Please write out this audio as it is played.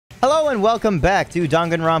Hello and welcome back to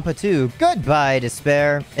Danganronpa 2. Goodbye,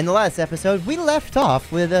 Despair. In the last episode, we left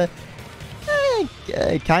off with a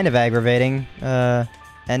kind of aggravating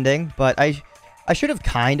ending, but I should have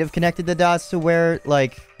kind of connected the dots to where,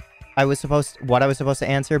 like, what I was supposed to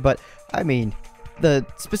answer, but, I mean, the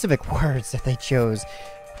specific words that they chose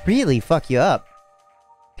really fuck you up.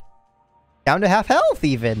 Down to half health,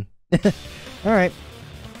 even. Alright.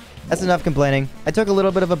 That's enough complaining. I took a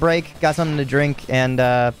little bit of a break, got something to drink, and,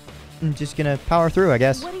 I'm just gonna power through, I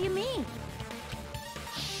guess. What do you mean?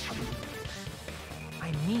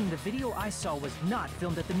 I mean, the video I saw was not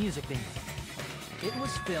filmed at the music venue. It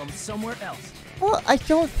was filmed somewhere else. Well, I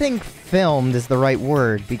don't think filmed is the right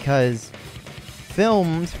word, because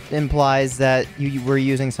filmed implies that you were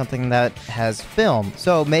using something that has film.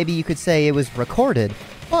 So maybe you could say it was recorded.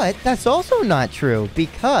 But that's also not true,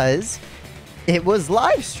 because it was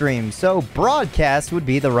live streamed, so broadcast would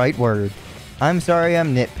be the right word. I'm sorry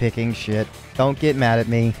I'm nitpicking shit. Don't get mad at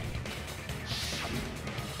me.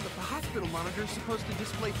 But the hospital monitor is supposed to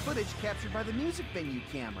display footage captured by the music venue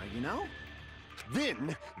camera, you know?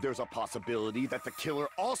 Then, there's a possibility that the killer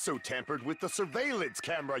also tampered with the surveillance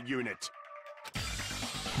camera unit.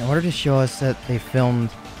 In order to show us that they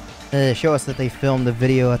filmed the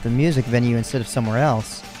video at the music venue instead of somewhere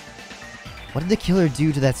else, what did the killer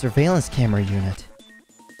do to that surveillance camera unit?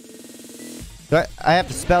 Do I have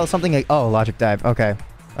to spell something like... Oh, logic dive. Okay.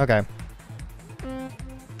 Okay.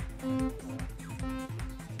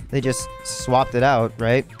 They just swapped it out,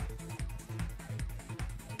 right?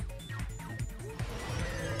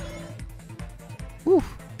 Whew.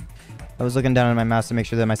 I was looking down at my mouse to make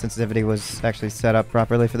sure that my sensitivity was actually set up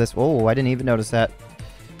properly for this. Oh, I didn't even notice that.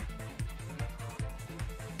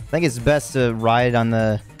 I think it's best to ride on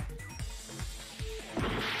the...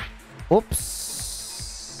 Oops.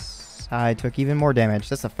 I took even more damage.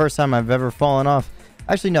 That's the first time I've ever fallen off.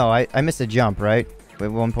 Actually, no, I missed a jump, right?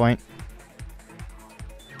 At one point.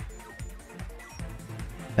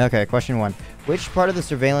 Okay, question 1. Which part of the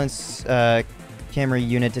surveillance camera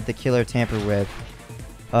unit did the killer tamper with?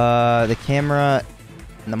 The camera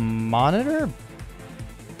and the monitor?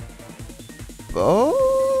 Both?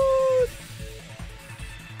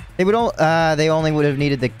 They only would have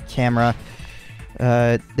needed the camera.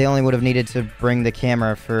 They only would have needed to bring the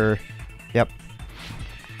camera for...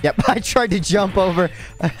 Yep, I tried to jump over.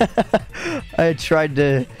 I tried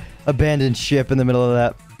to abandon ship in the middle of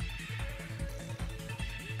that.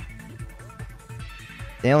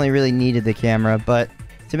 They only really needed the camera, but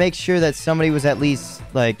to make sure that somebody was at least,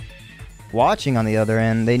 like, watching on the other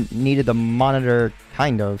end, they needed the monitor,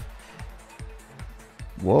 kind of.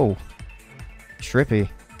 Whoa. Trippy.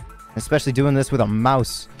 Especially doing this with a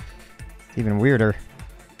mouse. Even weirder.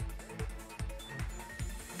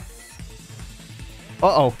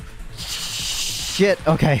 Uh-oh. Shit,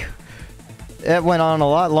 okay. That went on a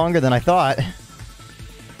lot longer than I thought.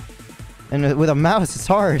 And with a mouse, it's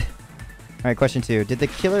hard. Alright, question 2. Did the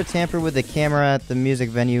killer tamper with the camera at the music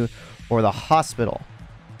venue or the hospital?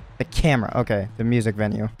 The camera. Okay, the music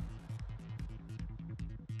venue.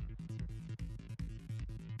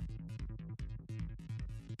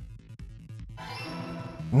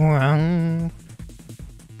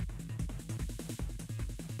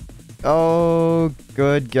 Oh,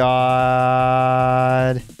 good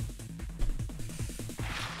God.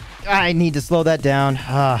 I need to slow that down.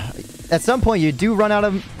 At some point, you do run out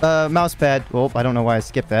of mouse pad. Oh, I don't know why I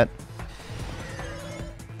skipped that.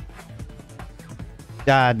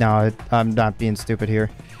 No, I'm not being stupid here.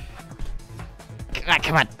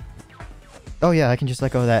 Come on. Oh, yeah, I can just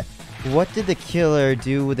let go of that. What did the killer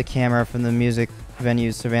do with the camera from the music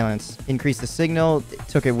venue's surveillance? Increase the signal,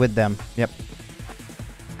 took it with them. Yep.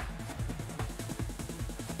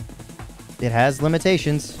 It has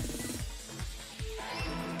limitations.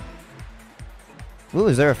 Ooh,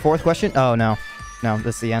 is there a fourth question? Oh, no. No,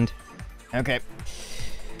 this is the end. Okay.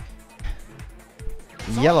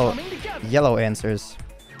 Yellow answers.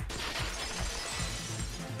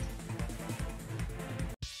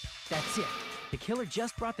 That's it. The killer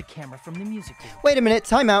just brought the camera from the music venue. Wait a minute.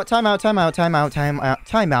 Time out.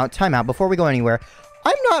 Before we go anywhere.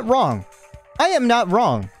 I'm not wrong. I am not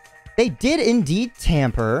wrong. They did indeed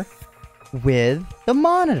tamper with the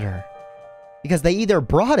monitor. Because they either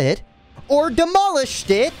brought it or demolished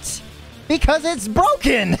it because it's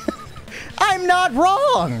broken. I'm not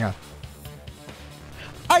wrong.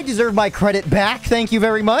 I deserve my credit back. Thank you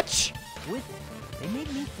very much. With it, they made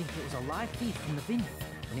me think it was a live feed from the venue,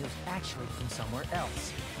 when it was actually from somewhere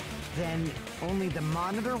else. Then only the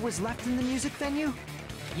monitor was left in the music venue?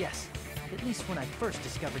 Yes, at least when I first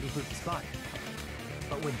discovered Ibuki's body.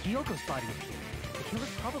 But when Hyoko's body appeared, the killer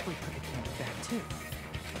probably put the camera back too.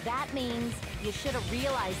 That means you should have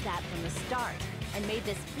realized that from the start and made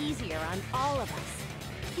this easier on all of us.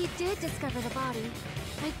 He did discover the body.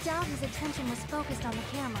 I doubt his attention was focused on the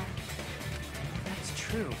camera. That's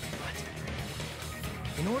true,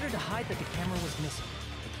 but in order to hide that the camera was missing,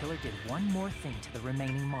 the killer did one more thing to the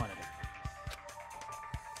remaining monitor.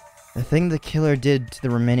 The thing the killer did to the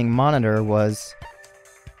remaining monitor was...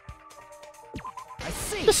 I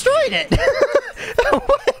see! destroyed it!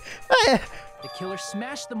 What? The killer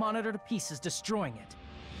smashed the monitor to pieces, destroying it.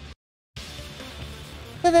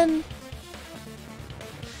 And then...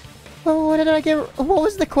 well, what did I get? What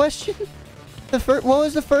was the question? What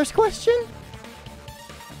was the first question?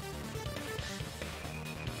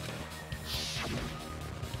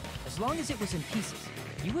 As long as it was in pieces,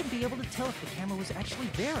 you would be able to tell if the camera was actually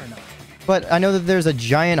there or not. But I know that there's a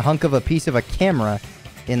giant hunk of a piece of a camera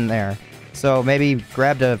in there. So maybe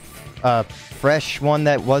grabbed a fresh one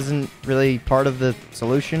that wasn't really part of the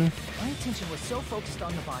solution. My attention was so focused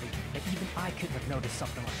on the body that even I couldn't have noticed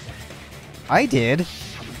something like that. I did.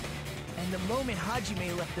 And the moment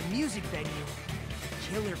Hajime left the music venue, the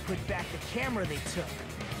killer put back the camera they took.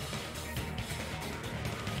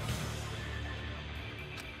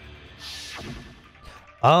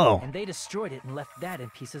 Oh. And they destroyed it and left that in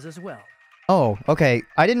pieces as well. Oh, okay.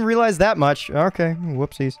 I didn't realize that much. Okay,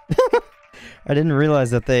 whoopsies. I didn't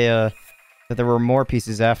realize that they, that there were more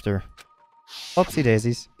pieces after. Oopsie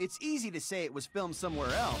daisies. It's easy to say it was filmed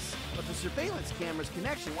somewhere else, but the surveillance camera's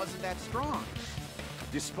connection wasn't that strong.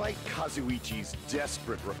 Despite Kazuichi's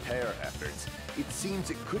desperate repair efforts, it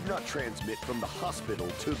seems it could not transmit from the hospital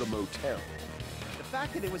to the motel. The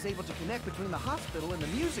fact that it was able to connect between the hospital and the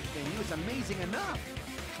music venue is amazing enough.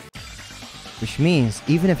 Which means,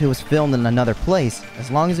 even if it was filmed in another place,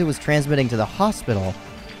 as long as it was transmitting to the hospital,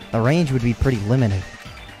 the range would be pretty limited.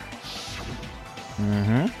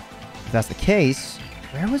 If that's the case,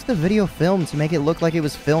 where was the video filmed to make it look like it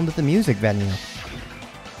was filmed at the music venue?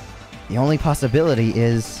 The only possibility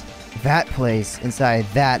is that place inside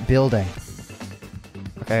that building.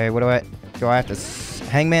 Okay, what do I have to...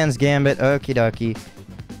 Hangman's Gambit, okie dokie.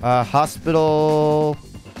 Hospital...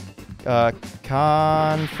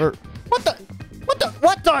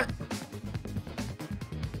 What the?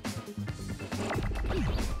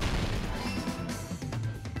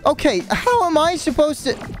 Okay, how am I supposed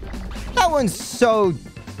to... That one's so...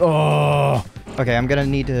 Oh. Okay, I'm gonna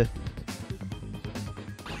need to...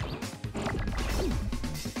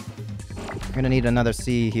 I'm gonna need another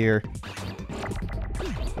C here.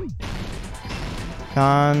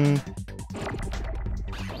 I'm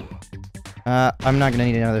not gonna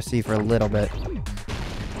need another C for a little bit.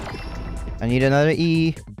 I need another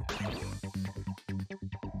E.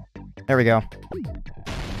 There we go.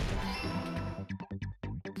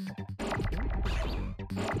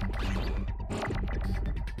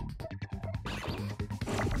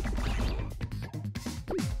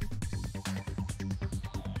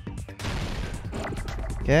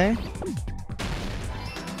 Okay.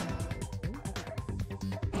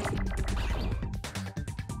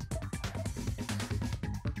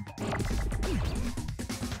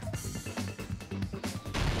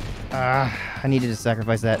 I needed to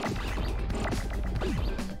sacrifice that.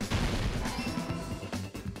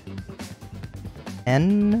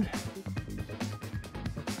 N.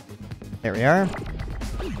 There we are.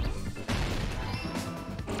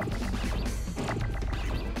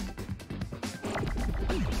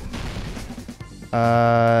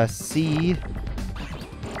 C.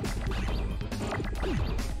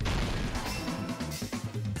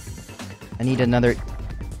 I need another...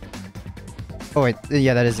 Oh wait,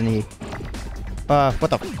 yeah, that is an E. What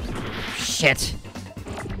the... Shit!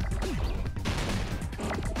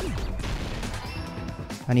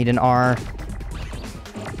 I need an R.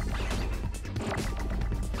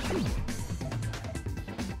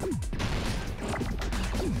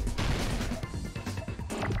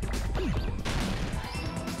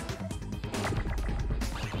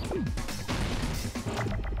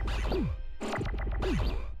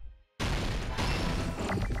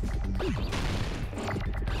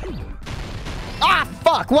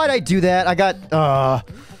 Fuck, why'd I do that? I got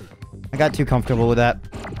too comfortable with that.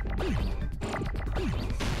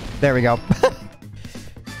 There we go.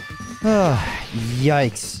 Oh,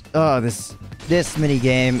 yikes. Oh, this mini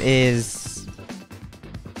game is...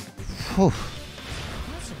 Whew.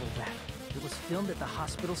 Possible that it was filmed at the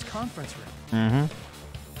hospital's conference room. Mm-hmm.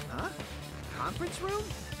 Huh? Conference room?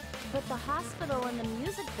 But the hospital and the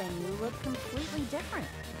music venue look completely different.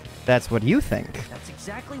 That's what you think. That's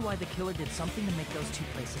exactly why the killer did something to make those two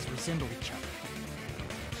places resemble each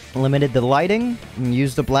other. Limited the lighting and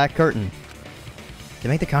used a black curtain. To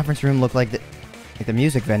make the conference room look like Like the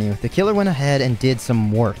music venue. The killer went ahead and did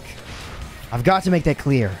some work. I've got to make that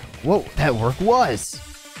clear. Whoa, that work was.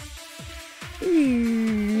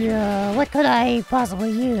 What could I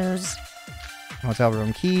possibly use? Hotel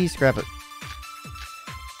room key, scrap it.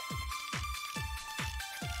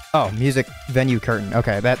 Oh, music venue curtain.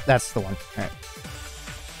 Okay, that's the one. All right.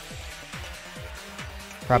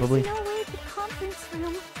 Probably. There's no way the conference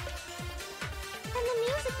room and the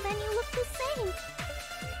music venue look the same.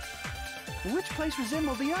 Which place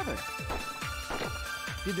resembled the other?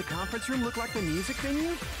 Did the conference room look like the music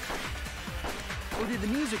venue? Or did the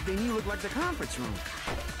music venue look like the conference room?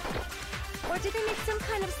 Or did they make some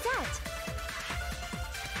kind of set?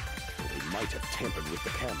 They might have tampered with the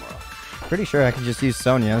camera. Pretty sure I can just use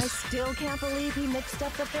Sonia's. I still can't believe he mixed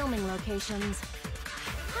up the filming locations.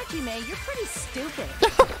 Hajime, you're pretty stupid.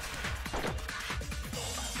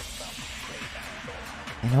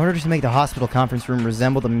 In order to make the hospital conference room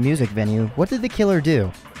resemble the music venue, what did the killer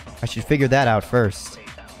do? I should figure that out first.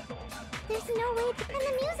 There's no way to pin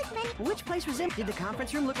the music venue. Which place resembled? Did the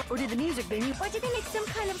conference room look or did the music venue? Or did they make some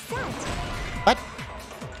kind of set? What?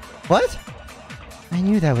 What? I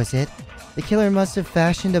knew that was it. The killer must have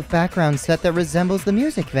fashioned a background set that resembles the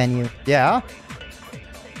music venue. Yeah?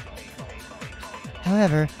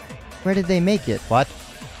 However, where did they make it? What?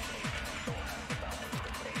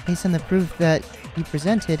 Based on the proof that he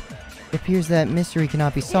presented, it appears that mystery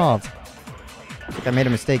cannot be solved. I think I made a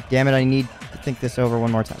mistake. Damn it, I need to think this over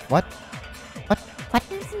one more time. What? What? What?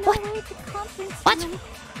 There's no way the conference What? room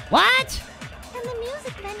What? and the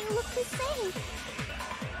music venue look the same.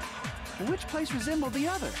 Which place resembled the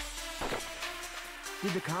other?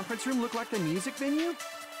 Did the conference room look like the music venue?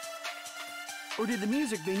 Or did the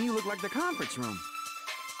music venue look like the conference room?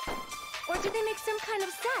 Or did they make some kind of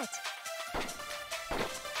set?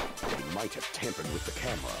 They might have tampered with the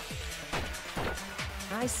camera.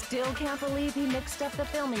 I still can't believe he mixed up the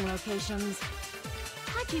filming locations.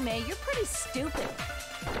 Hajime, you're pretty stupid.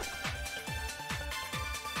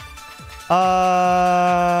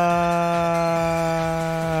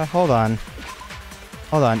 Hold on.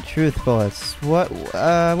 Hold on. Truth bullets.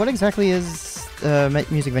 What exactly is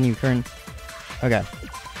music venue curtain? Okay.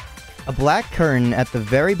 A black curtain at the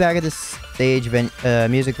very back of the stage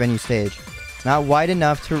music venue stage. Not wide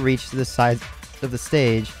enough to reach the sides of the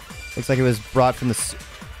stage. Looks like it was brought from the...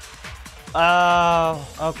 Oh,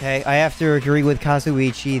 okay. I have to agree with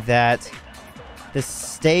Kazuichi that the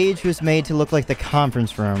stage was made to look like the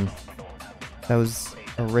conference room that was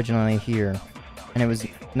originally here. And it was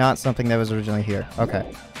not something that was originally here. Okay.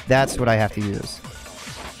 That's what I have to use.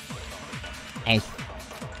 I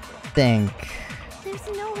think. There's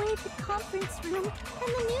no way the conference room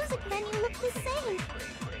and the music venue look the same.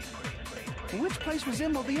 Which place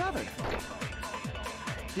resembled the other?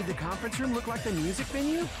 Did the conference room look like the music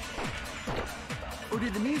venue? Or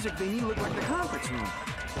did the music venue look like the conference room?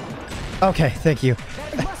 Okay, thank you.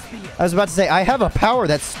 That must be it. I was about to say, I have a power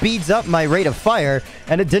that speeds up my rate of fire,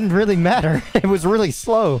 and it didn't really matter. It was really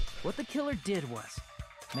slow. What the killer did was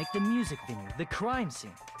make the music venue, the crime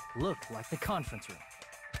scene, look like the conference room.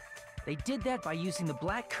 They did that by using the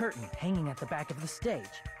black curtain hanging at the back of the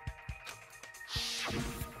stage.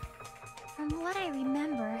 From what I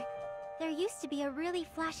remember, there used to be a really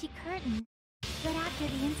flashy curtain, but after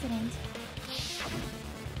the incident,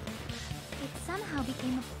 it somehow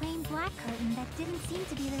became a plain black curtain that didn't seem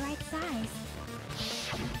to be the right size.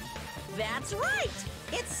 That's right!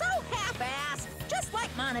 It's so half-assed, just like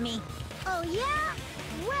Monami. Oh yeah?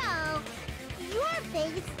 Well, your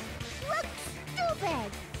face looks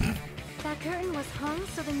stupid! That curtain was hung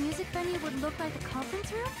so the music venue would look like the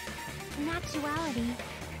conference room? In actuality,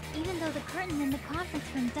 even though the curtain in the conference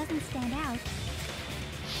room doesn't stand out,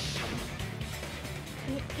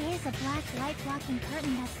 it is a black light-blocking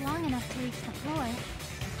curtain that's long enough to reach the floor.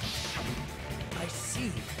 I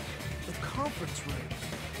see. The conference room.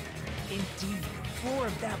 Indeed, the floor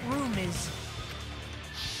of that room is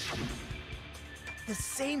the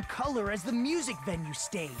same color as the music venue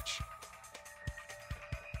stage.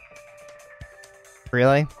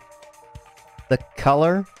 Really? The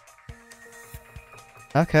color?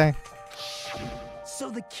 Okay. So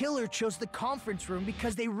the killer chose the conference room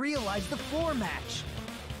because they realized the floor match.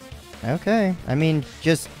 Okay. I mean,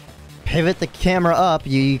 just pivot the camera up.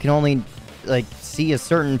 You can only, like, see a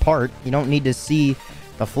certain part. You don't need to see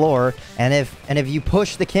the floor. And if you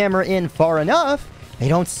push the camera in far enough, they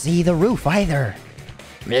don't see the roof either.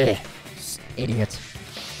 Blech. Idiot.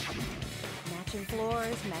 Matching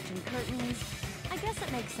floors, matching curtains. I guess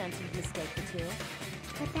it makes sense you'd mistake the two.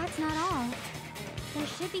 But that's not all. There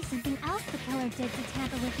should be something else the killer did to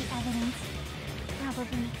tamper with the evidence.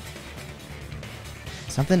 Probably.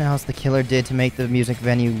 Something else the killer did to make the music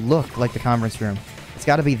venue look like the conference room. It's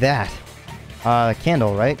gotta be that.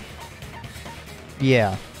 Candle, right?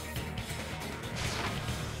 Yeah.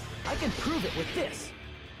 I can prove it with this.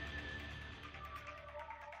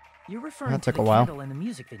 You're referring That to took the a while. candle in the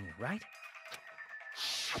music venue, right?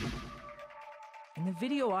 In the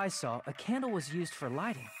video I saw, a candle was used for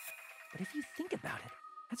lighting. But if you think about it,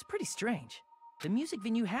 that's pretty strange. The music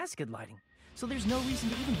venue has good lighting, so there's no reason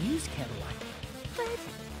to even use candlelight. But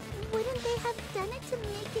wouldn't they have done it to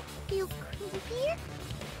make it feel creepier?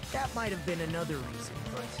 That might have been another reason,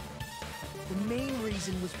 but the main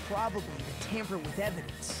reason was probably to tamper with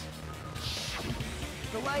evidence.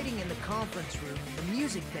 The lighting in the conference room and the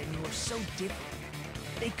music venue are so different.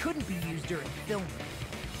 They couldn't be used during filming.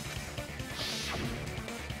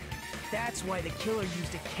 That's why the killer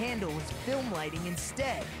used a candle as film lighting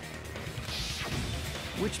instead.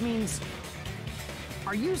 Which means...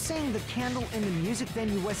 Are you saying the candle in the music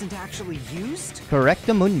venue wasn't actually used?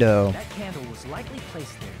 Correctamundo. That candle was likely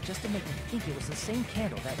placed there just to make me think it was the same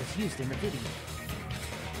candle that was used in the video.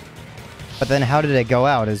 But then how did it go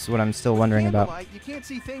out is what I'm still wondering about. Candlelight, you can't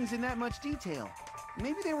see things in that much detail.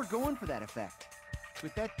 Maybe they were going for that effect.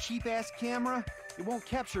 With that cheap-ass camera, it won't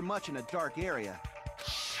capture much in a dark area.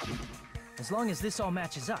 As long as this all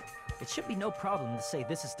matches up, it should be no problem to say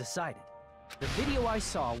this is decided. The video I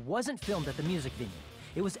saw wasn't filmed at the music venue.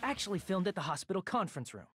 It was actually filmed at the hospital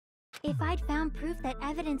conference room. If I'd found proof that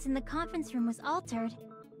evidence in the conference room was altered,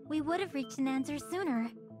 we would have reached an answer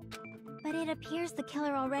sooner. But it appears the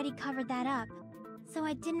killer already covered that up, so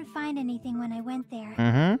I didn't find anything when I went there.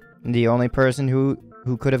 Mm-hmm. The only person who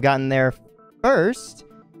could have gotten there first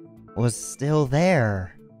was still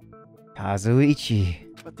there.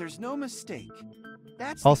 Kazuichi. But there's no mistake.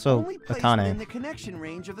 That's Also, the only place Akane. within the connection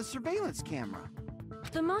range of the surveillance camera.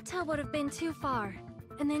 The motel would have been too far,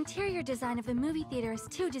 and the interior design of the movie theater is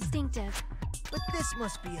too distinctive. But this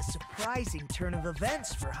must be a surprising turn of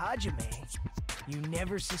events for Hajime. You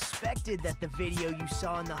never suspected that the video you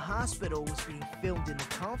saw in the hospital was being filmed in the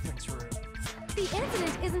conference room. The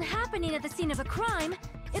incident isn't happening at the scene of a crime,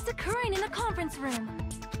 it's occurring in the conference room.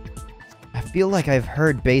 I feel like I've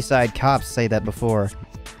heard Bayside Cops say that before.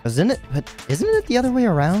 Isn't it the other way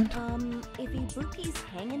around? If Ibuki's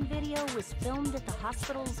hanging video was filmed at the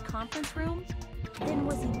hospital's conference room, then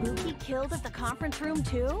was Ibuki killed at the conference room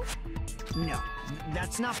too? No,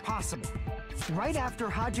 that's not possible. Right after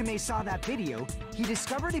Hajime saw that video, he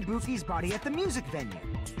discovered Ibuki's body at the music venue.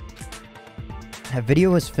 That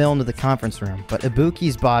video was filmed at the conference room, but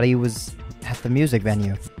Ibuki's body was at the music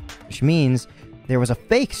venue, which means there was a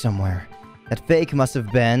fake somewhere. That fake must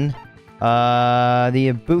have been,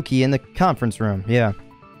 the Ibuki in the conference room, yeah.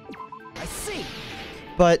 I see.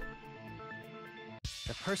 But,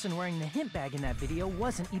 The person wearing the hint bag in that video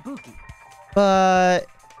wasn't Ibuki.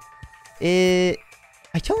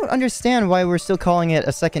 I don't understand why we're still calling it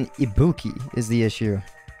a second Ibuki, is the issue.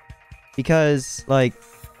 Because, like,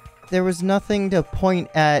 there was nothing to point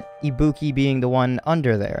at Ibuki being the one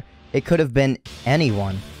under there. It could have been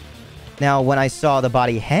anyone. Now, when I saw the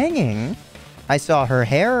body hanging, I saw her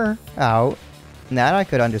hair out, and that I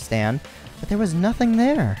could understand, but there was nothing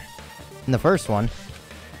there in the first one.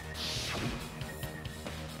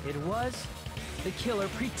 It was the killer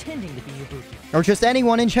pretending to be Ibuki. Or just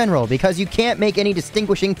anyone in general, because you can't make any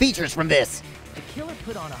distinguishing features from this. The killer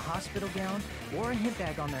put on a hospital gown, wore a hint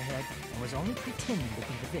bag on their head, and was only pretending to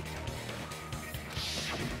be the victim.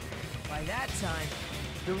 By that time,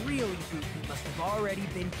 the real Ibuki must have already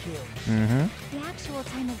been killed. Mm-hmm. The actual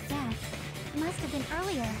time of death must have been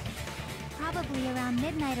earlier. Probably around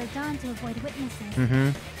midnight or dawn to avoid witnesses. Mm-hmm.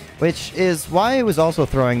 Which is why it was also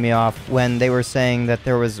throwing me off when they were saying that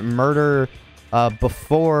there was murder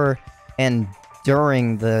before and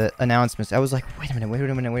during the announcements. I was like, wait a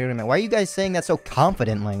minute. Why are you guys saying that so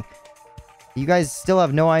confidently? You guys still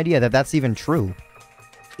have no idea that that's even true.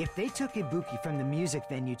 If they took Ibuki from the music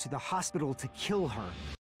venue to the hospital to kill her,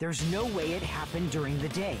 there's no way it happened during the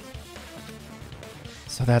day.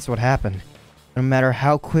 So that's what happened. No matter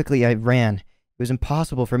how quickly I ran, it was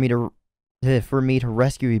impossible for me to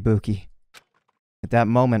rescue Ibuki. At that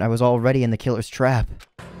moment, I was already in the killer's trap.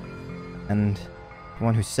 And the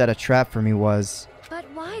one who set a trap for me was... But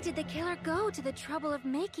why did the killer go to the trouble of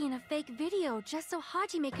making a fake video just so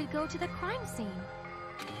Hajime could go to the crime scene?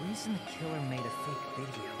 The reason the killer made a fake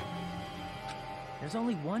video... There's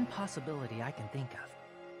only one possibility I can think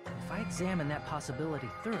of. If I examine that possibility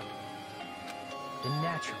thoroughly, then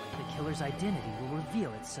naturally the killer's identity will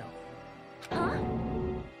reveal itself. Huh?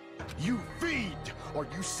 You fiend! Are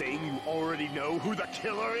you saying you already know who the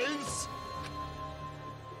killer is?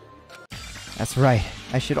 That's right.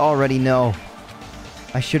 I should already know.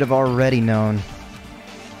 I should have already known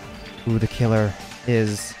who the killer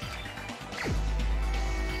is.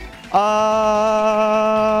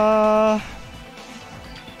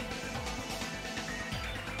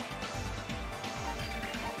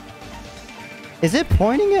 Is it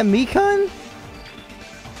pointing at Mikan?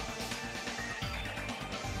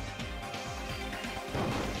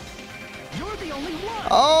 You're the only one!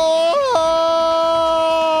 Oh!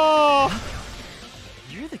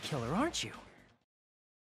 You're the killer, aren't you?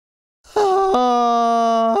 Oh!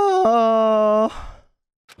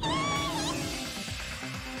 What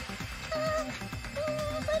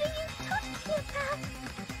are you talking about?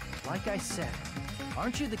 Like I said,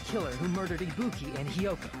 aren't you the killer who murdered Ibuki and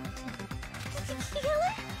Hyoko?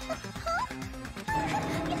 Killer? Huh?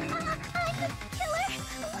 I'm the killer?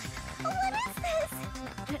 What is this?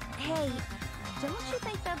 Hey, don't you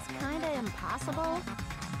think that's kinda impossible?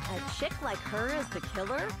 A chick like her as the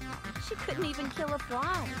killer? She couldn't even kill a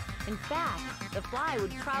fly. In fact, the fly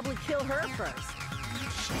would probably kill her first.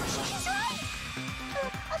 She's right!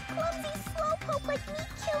 A clumsy slowpoke like me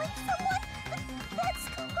killing someone? That's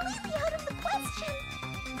completely out of the question!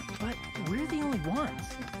 But we're the only ones.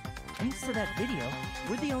 Thanks to that video,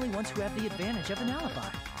 we're the only ones who have the advantage of an alibi.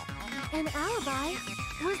 An alibi?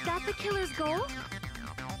 Was that the killer's goal?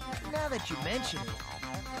 Now that you mention it,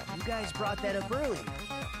 you guys brought that up earlier.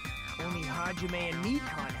 Only Hajime and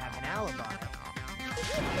Mikan have an alibi.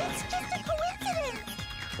 It's just a coincidence!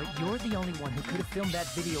 But you're the only one who could have filmed that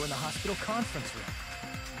video in the hospital conference room.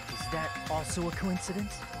 Is that also a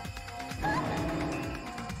coincidence?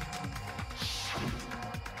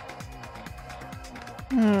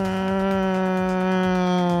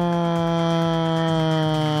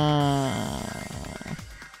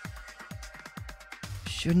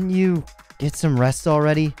 Shouldn't you get some rest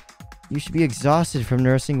already? You should be exhausted from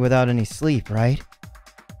nursing without any sleep, right?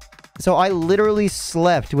 So I literally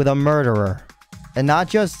slept with a murderer. And not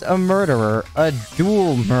just a murderer, a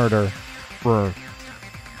dual murderer. Well,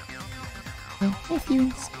 if you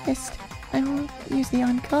insist, I will use the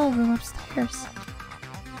on-call room upstairs.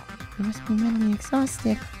 You must be mentally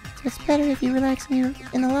exhausted, so it's better if you relax when you're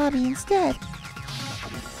in the lobby instead.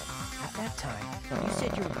 At that time, you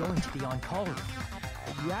said you were going to the on-call room.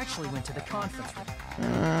 But you actually went to the conference room.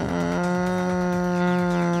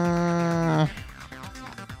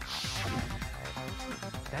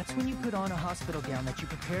 That's when you put on a hospital gown that you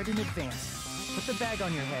prepared in advance, put the bag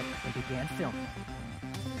on your head, and began filming.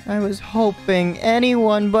 I was hoping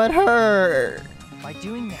anyone but her. By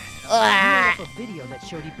doing that, you made up a video that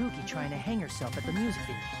showed Ibuki trying to hang herself at the music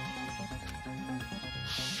video.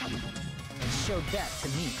 And showed that to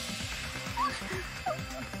me.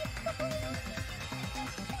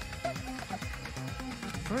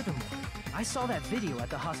 Furthermore, I saw that video at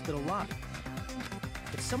the hospital lobby.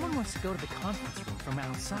 If someone wants to go to the conference room from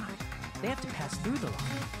outside, they have to pass through the lobby.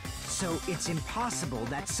 So it's impossible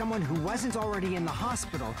that someone who wasn't already in the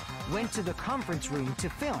hospital went to the conference room to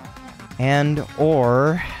film. And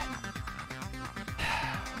or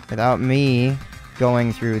without me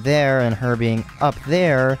going through there and her being up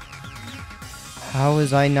there, how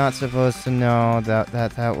was I not supposed to know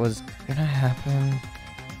that was gonna happen?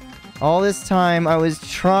 All this time I was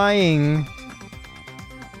trying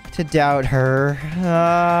to doubt her.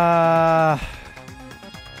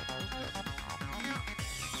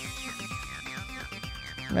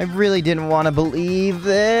 I really didn't want to believe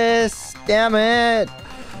this. Damn it.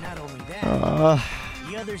 Not only that,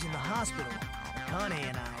 the others in the hospital, Akane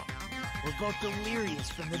and I, were both delirious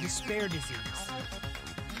from the despair disease.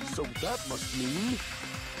 So that must mean...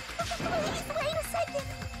 Please, wait a second!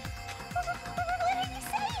 What are you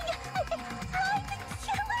saying? I'm the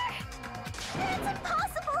killer? That's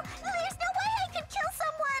impossible! There's no way I could kill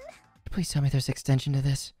someone! Please tell me there's extension to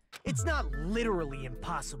this. It's not literally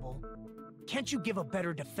impossible. Can't you give a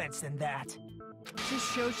better defense than that?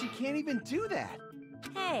 Just shows she can't even do that.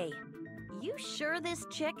 Hey, you sure this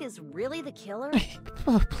chick is really the killer?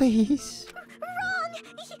 Oh, please. Wrong!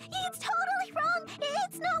 It's totally wrong!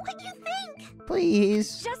 It's not what you think!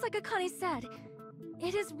 Please. Just like Akane said,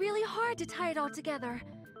 it is really hard to tie it all together.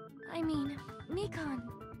 I mean, Mikan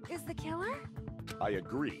is the killer? I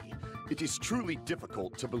agree. It is truly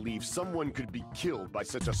difficult to believe someone could be killed by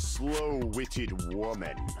such a slow-witted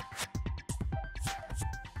woman.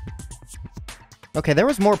 Okay, there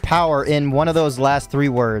was more power in one of those last three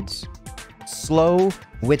words.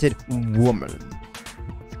 Slow-witted woman.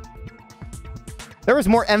 There was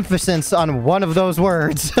more emphasis on one of those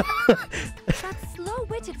words. That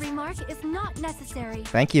slow-witted remark is not necessary.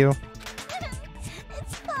 Thank you.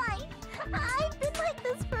 It's fine. I've been like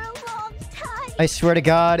this for a long time. I swear to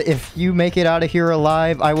God, if you make it out of here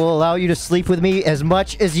alive, I will allow you to sleep with me as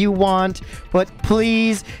much as you want. But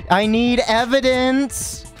please, I need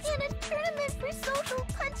evidence. In a tournament for social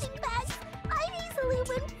punching bags, I'd easily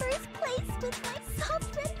win first place with my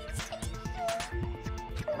soft reputation.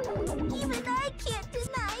 Even I can't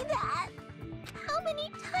deny that. How many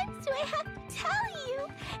times do I have to tell you?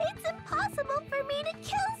 It's impossible for me to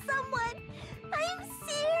kill someone. I'm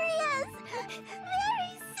serious.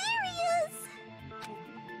 Very serious.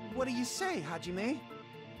 What do you say, Hajime?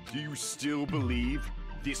 Do you still believe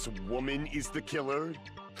this woman is the killer?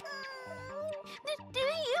 Do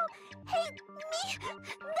you hate me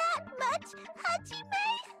that much, Hajime?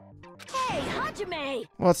 Hey, Hajime!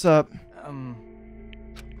 What's up?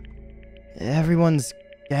 Everyone's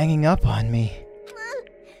ganging up on me.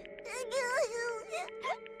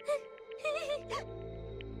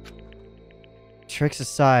 Tricks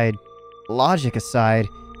aside, logic aside,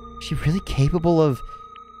 is she really capable of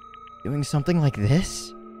doing something like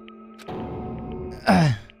this?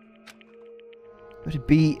 Would it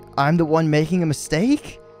be I'm the one making a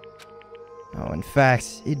mistake? Oh, in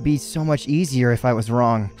fact, it'd be so much easier if I was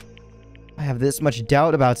wrong. I have this much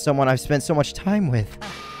doubt about someone I've spent so much time with.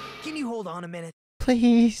 Can you hold on a minute?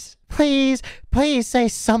 Please, please, please say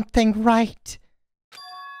something right.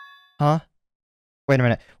 Huh? Wait a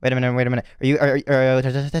minute. Are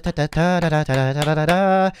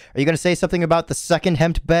you gonna say something about the second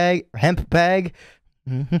hemp bag?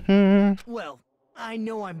 Well, I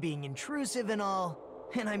know I'm being intrusive and all,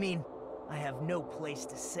 and I mean, I have no place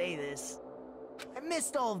to say this. I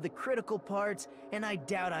missed all of the critical parts, and I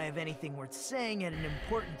doubt I have anything worth saying at an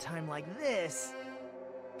important time like this.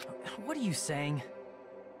 What are you saying?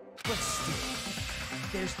 But still,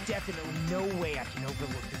 there's definitely no way I can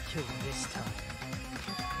overlook the killer this time.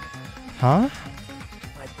 Huh?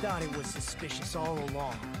 I thought it was suspicious all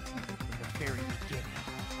along, from the very beginning.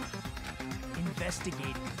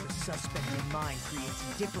 Investigating with the suspect in mind creates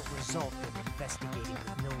a different result than investigating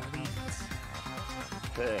with no leads.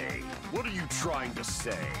 Hey, what are you trying to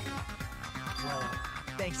say? Well,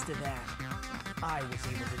 thanks to that, I was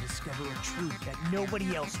able to discover a truth that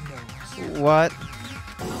nobody else knows. What?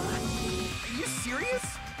 Are you serious?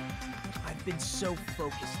 I've been so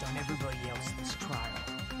focused on everybody else this trial,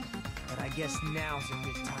 but I guess now's a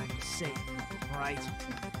good time to say it, right?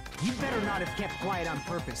 You better not have kept quiet on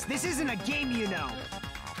purpose. This isn't a game, you know.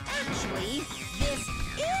 Actually, this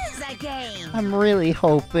is a game. I'm really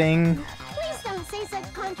hoping. Please don't say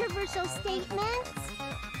such controversial statements.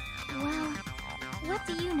 Well, what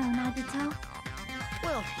do you know, Nagito?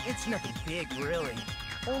 Well, it's nothing big, really.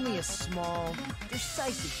 Only a small,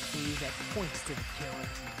 decisive clue that points to the killer.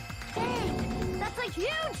 Hey, that's a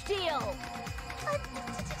huge deal! A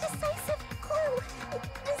decisive clue.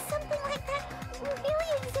 Does something like that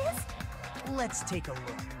really exist? Let's take a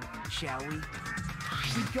look, shall we?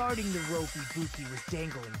 Regarding the rope Ibuki was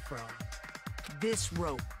dangling from. This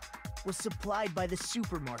rope was supplied by the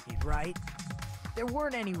supermarket, right? There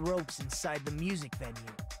weren't any ropes inside the music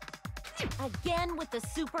venue. Again with the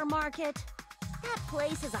supermarket? That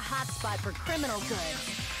place is a hotspot for criminal goods.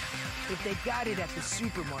 If they got it at the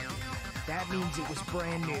supermarket, that means it was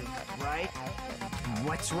brand new, right?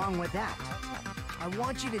 What's wrong with that? I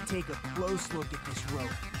want you to take a close look at this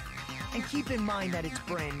rope. And keep in mind that it's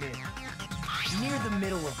brand new. Near the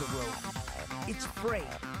middle of the rope, it's frayed,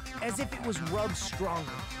 as if it was rubbed strongly.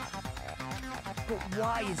 But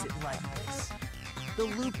why is it like this? The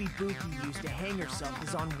loop Ibuki used to hang herself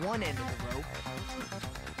is on one end of the rope,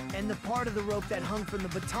 and the part of the rope that hung from the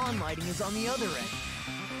baton lighting is on the other end.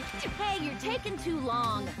 Hey, you're taking too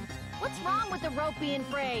long. What's wrong with the rope being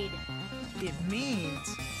frayed? It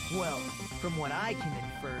means, well, from what I can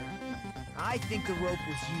infer, I think the rope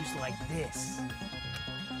was used like this.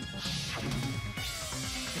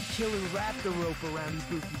 The killer wrapped the rope around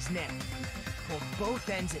Ibuki's neck, pulled both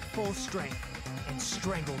ends at full strength, and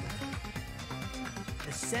strangled her.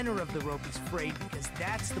 The center of the rope is frayed because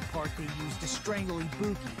that's the part they used to strangle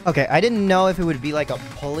Ibuki. Okay, I didn't know if it would be like a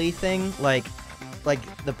pulley thing, like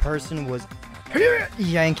the person was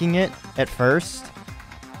yanking it at first,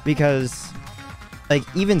 because like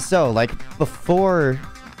even so, like before,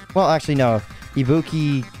 well actually no,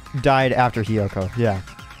 Ibuki died after Hiyoko. Yeah.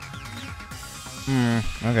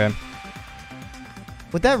 Okay.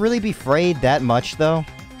 Would that really be frayed that much though?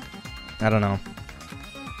 I don't know.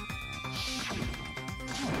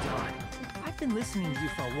 I've been listening to you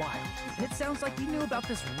for a while, and it sounds like you knew about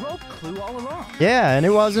this rope clue all along. Yeah, and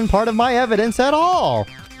it wasn't part of my evidence at all.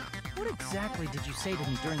 What exactly did you say to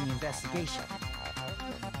me during the investigation?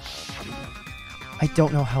 I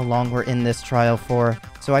don't know how long we're in this trial for,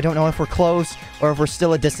 so I don't know if we're close or if we're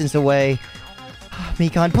still a distance away.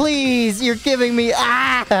 Mikan, please! You're giving me...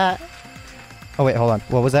 Ah! Oh, wait, hold on.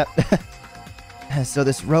 What was that? So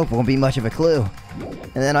this rope won't be much of a clue.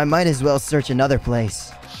 And then I might as well search another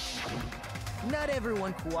place. Not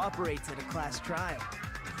everyone cooperates at a class trial.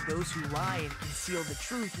 Those who lie and conceal the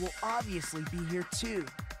truth will obviously be here too.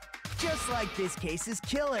 Just like this case's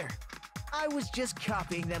killer. I was just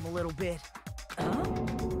copying them a little bit.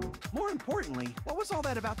 More importantly, what was all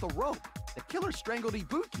that about the rope? The killer strangled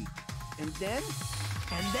Ibuki. And then?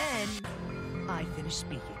 And then, I finished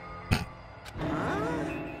speaking. How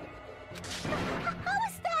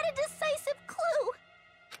is that a decisive clue?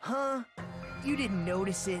 Huh? You didn't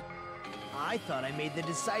notice it? I thought I made the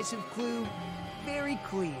decisive clue very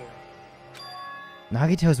clear.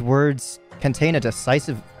 Nagito's words contain a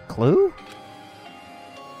decisive clue?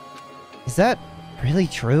 Is that really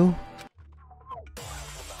true?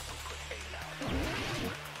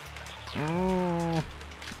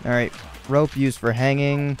 Alright, rope used for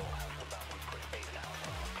hanging.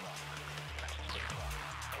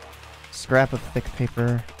 Scrap of thick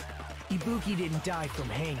paper. Ibuki didn't die from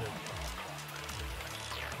hanging.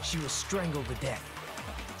 She was strangled to death.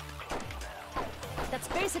 That's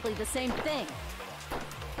basically the same thing.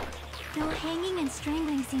 Though hanging and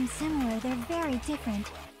strangling seem similar, they're very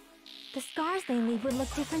different. The scars they leave would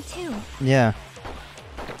look different too. Yeah.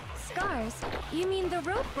 Scars? You mean the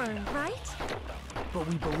rope burn, right? But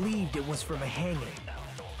we believed it was from a hanging.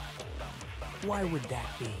 Why would that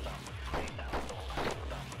be?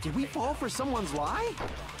 Did we fall for someone's lie?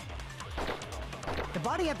 The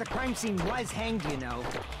body at the crime scene was hanged, you know.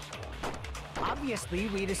 Obviously,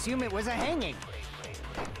 we'd assume it was a hanging.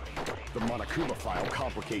 The Monokuma file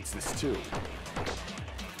complicates this too.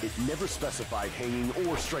 It never specified hanging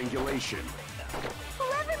or strangulation.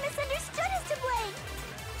 Whoever misunderstood is to blame.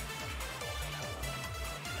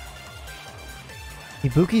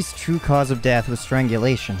 Ibuki's true cause of death was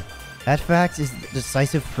strangulation. That fact is the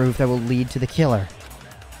decisive proof that will lead to the killer.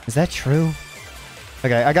 Is that true?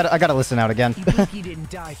 Okay, I gotta listen out again. Ibuki didn't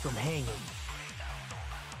die from hanging.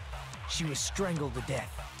 She was strangled to death.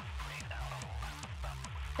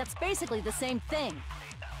 That's basically the same thing.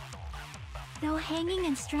 Though hanging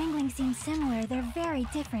and strangling seem similar, they're very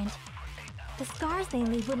different. The scars they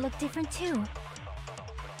leave would look different too.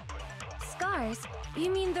 Scars? You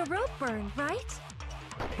mean the rope burn, right?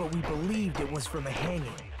 But we believed it was from a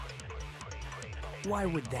hanging. Why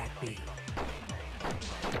would that be?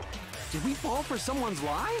 Did we fall for someone's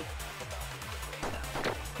lie?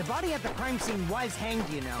 The body at the crime scene was hanged,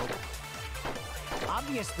 you know.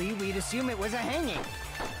 Obviously, we'd assume it was a hanging.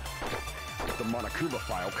 The Monokuma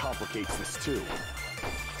file complicates this too.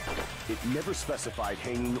 It never specified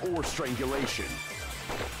hanging or strangulation.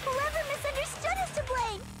 Whoever misunderstood is to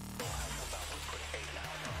blame.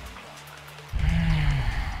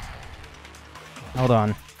 Hold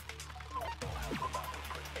on.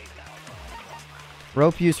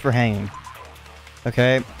 Rope used for hanging.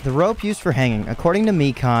 Okay, the rope used for hanging. According to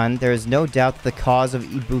Mikan, there is no doubt that the cause of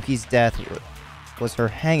Ibuki's death was her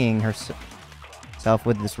hanging herself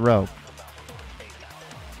with this rope.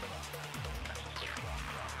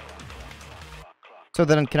 So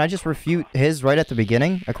then, can I just refute his right at the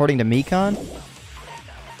beginning, according to Mikan?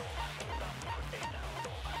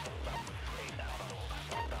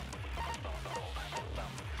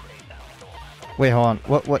 Wait, hold on.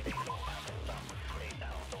 What?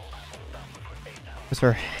 Was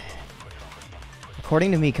her...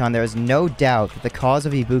 According to Mikan, there is no doubt that the cause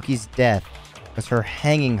of Ibuki's death was her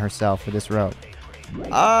hanging herself with this rope.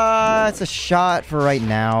 It's a shot for right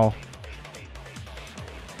now.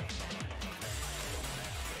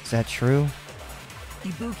 Is that true?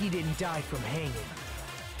 Ibuki didn't die from hanging.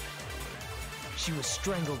 She was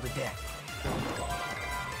strangled to death.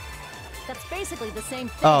 That's basically the same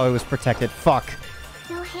thing. Oh, it was protected. Fuck.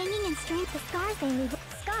 Though hanging and strength, the scars they leave.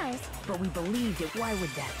 Scars? But we believed it. Why would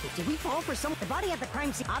that be? Did we fall for some... The body at the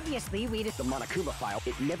crime scene... Obviously, we'd... The Monokuma file,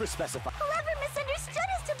 it never specified... Whoever misunderstood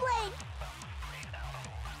is to blame.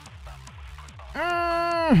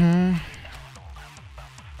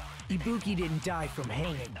 Ibuki didn't die from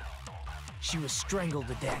hanging. She was strangled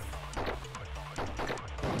to death.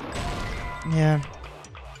 Yeah.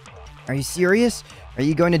 Are you serious? Are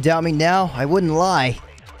you going to doubt me now? I wouldn't lie.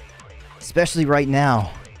 Especially right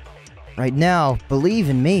now. Right now, believe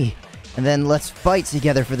in me. And then let's fight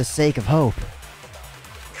together for the sake of hope.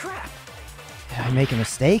 Crap! Did I make a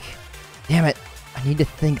mistake? Damn it. I need to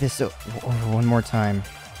think this over one more time.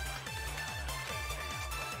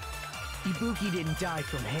 Ibuki didn't die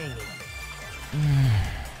from hanging.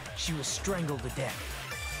 She was strangled to death.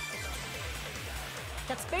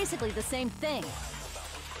 That's basically the same thing.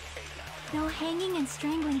 Though hanging and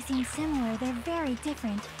strangling seem similar, they're very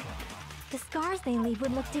different. The scars they leave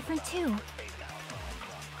would look different too.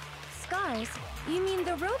 Scars? You mean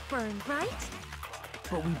the rope burn, right?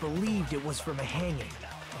 But we believed it was from a hanging.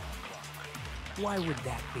 Why would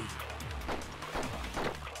that be?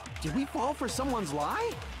 Did we fall for someone's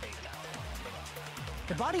lie?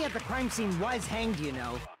 The body at the crime scene was hanged, you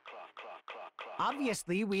know.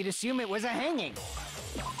 Obviously, we'd assume it was a hanging.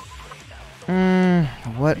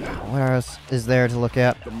 What else is there to look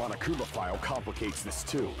at? The Monokuma file complicates this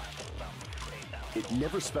too. It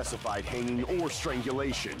never specified hanging or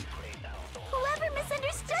strangulation. Whoever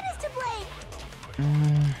misunderstood is to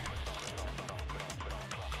blame!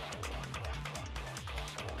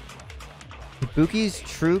 Ibuki's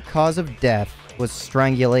true cause of death was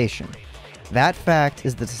strangulation. That fact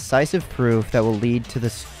is the decisive proof that will lead to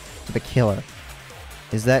the killer.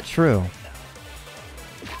 Is that true?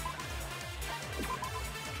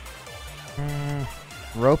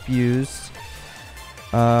 Rope used.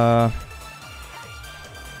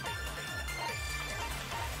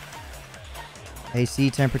 AC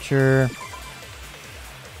temperature.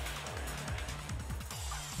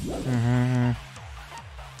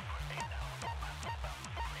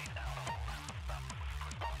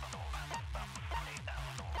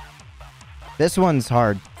 This one's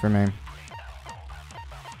hard for me.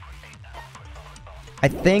 I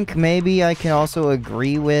think maybe I can also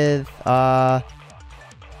agree with,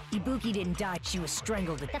 Ibuki didn't die, she was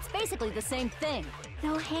strangled. That's basically the same thing.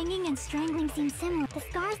 Though hanging and strangling seem similar, the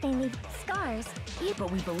scars they leave... Scars?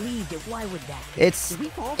 But we believed it, why would that be? it's Did we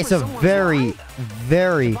fall a for someone's very, lie?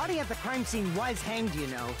 very... The body at the crime scene was hanged, you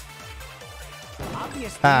know.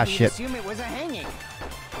 Obviously, Ah, we'd shit. assume it was a hanging.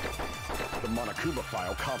 The Monokuma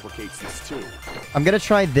file complicates this too. I'm gonna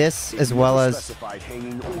try this as well Never as... specified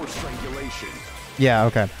hanging or strangulation. Yeah,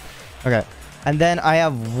 okay. Okay. And then I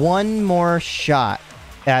have one more shot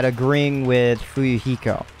at agreeing with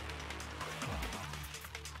Fuyuhiko.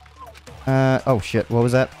 Oh shit, what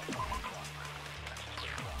was that?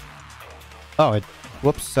 Oh,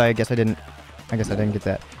 whoops, I guess I didn't get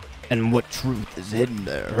that. And what truth is hidden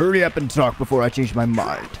there? Hurry up and talk before I change my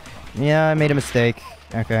mind. Yeah, I made a mistake.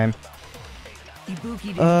 Okay. Ibuki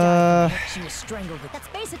didn't die, she was strangled. That's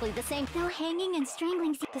basically the same. Though hanging and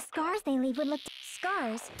strangling seem... The scars they leave would look...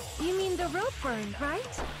 Scars? You mean the rope burn,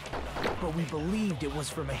 right? But we believed it was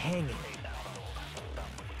from a hanging.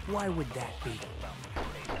 Why would that be?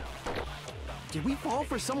 Did we fall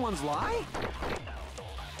for someone's lie?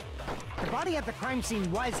 The body at the crime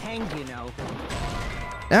scene was hanged, you know.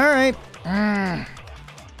 Alright.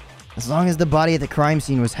 As long as the body at the crime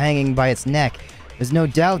scene was hanging by its neck, there's no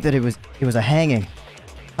doubt that it was a hanging.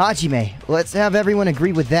 Hajime, let's have everyone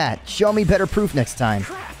agree with that. Show me better proof next time.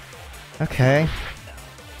 Okay.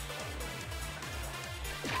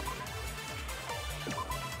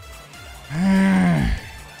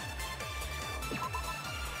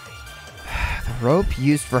 The rope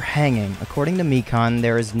used for hanging. According to Mikon,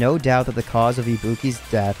 there is no doubt that the cause of Ibuki's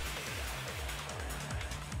death...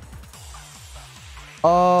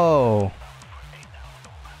 Oh.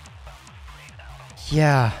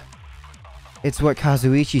 Yeah. It's what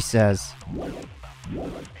Kazuichi says.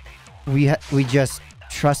 We just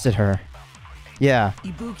trusted her. Yeah.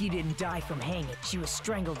 Ibuki didn't die from hanging, she was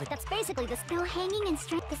strangled. That's basically the... Though hanging and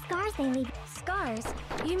the scars they leave... Scars?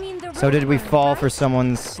 You mean the rope So did we burn, fall right? for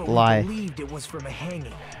someone's But lie? we believed it was from a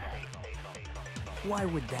hanging. Why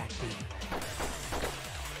would that be?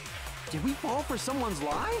 Did we fall for someone's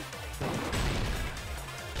lie?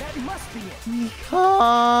 That must be it. Mikon!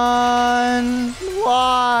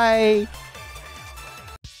 Why?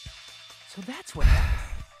 So that's what happened.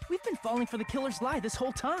 We've been falling for the killer's lie this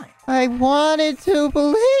whole time. I wanted to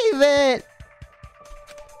believe it!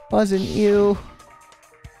 Wasn't you?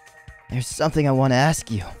 There's something I want to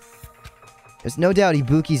ask you. There's no doubt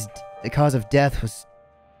Ibuki's the cause of death was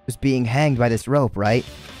being hanged by this rope, right?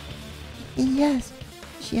 Yes.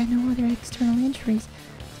 She had no other external injuries,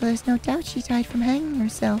 so there's no doubt she died from hanging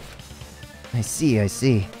herself. I see.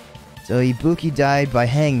 So Ibuki died by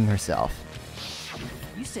hanging herself.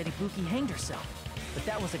 You said Ibuki hanged herself, but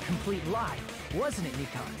that was a complete lie, wasn't it,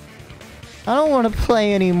 Nikon? I don't want to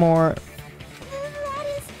play anymore. That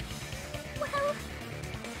is... Well...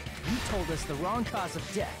 You told us the wrong cause of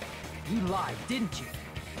death. You lied, didn't you?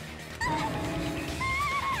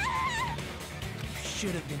 You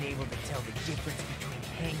should have been able to tell the difference between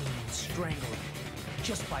hanging and strangling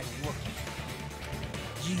just by looking.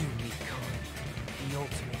 You, Mikon, the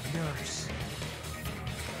ultimate nurse.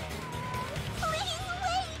 Please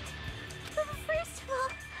wait! First of all,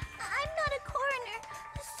 I'm not a coroner,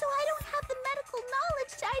 so I don't have the medical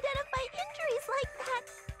knowledge to identify injuries like that.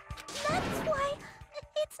 That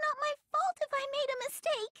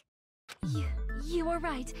You were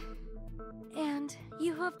right. And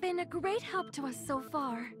you have been a great help to us so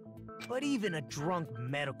far. But even a drunk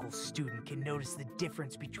medical student can notice the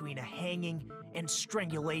difference between a hanging and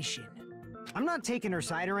strangulation. I'm not taking her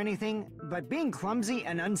side or anything, but being clumsy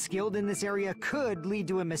and unskilled in this area could lead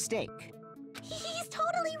to a mistake. He's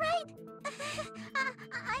totally right.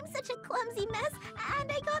 I'm such a clumsy mess,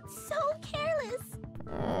 and I got so careless.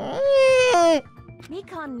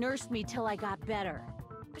 Mikon nursed me till I got better.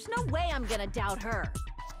 There's no way I'm gonna doubt her.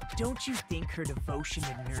 Don't you think her devotion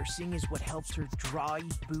to nursing is what helped her draw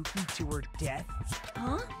Ibuki to her death?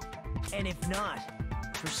 Huh? And if not,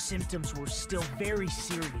 her symptoms were still very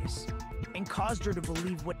serious and caused her to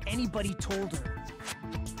believe what anybody told her.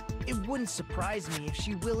 It wouldn't surprise me if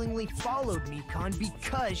she willingly followed Mikon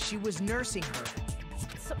because she was nursing her.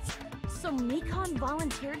 So Mikon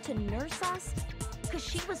volunteered to nurse us? Because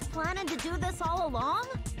she was planning to do this all along?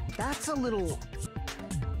 That's a little...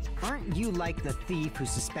 Aren't you like the thief who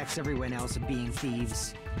suspects everyone else of being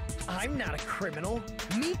thieves? I'm not a criminal.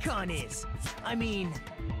 Mikon is. I mean,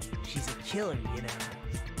 she's a killer, you know.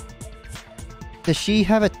 Does she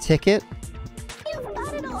have a ticket? You've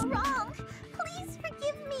got it all wrong. Please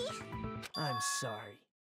forgive me. I'm sorry,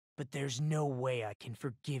 but there's no way I can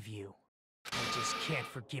forgive you. I just can't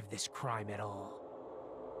forgive this crime at all.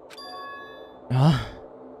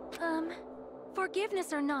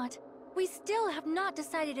 Forgiveness or not, we still have not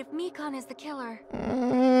decided if Mikon is the killer.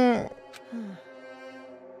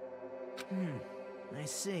 I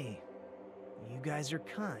see. You guys are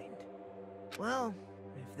kind. Well,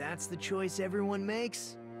 if that's the choice everyone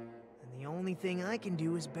makes, then the only thing I can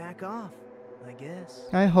do is back off, I guess.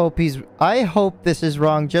 I hope this is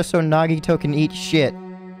wrong just so Nagito can eat shit.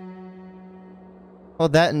 Oh,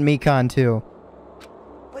 that and Mikon too.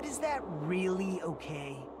 But is that really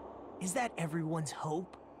okay? Is that everyone's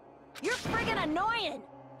hope? You're friggin' annoying!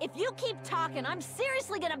 If you keep talking, I'm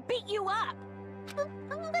seriously gonna beat you up! But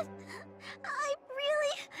I'm really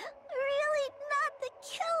not the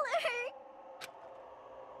killer.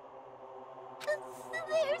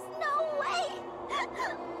 There's no way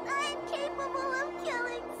I'm capable of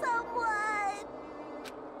killing someone.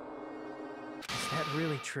 Is that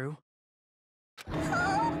really true?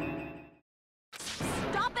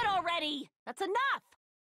 Stop it already! That's enough!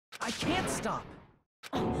 I can't stop.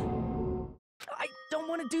 I don't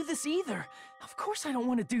want to do this either. Of course I don't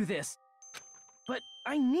want to do this. But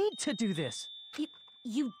I need to do this.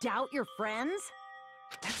 You doubt your friends?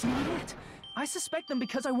 That's not it. I suspect them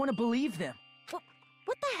because I want to believe them.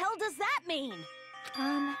 What the hell does that mean?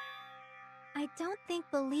 I don't think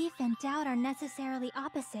belief and doubt are necessarily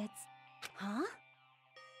opposites. Huh?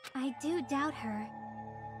 I do doubt her,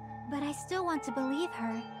 but I still want to believe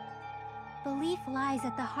her. Belief lies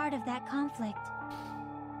at the heart of that conflict.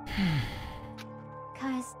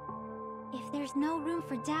 'Cause if there's no room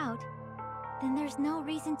for doubt, then there's no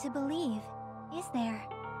reason to believe, is there?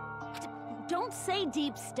 Don't say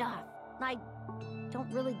deep stuff. I don't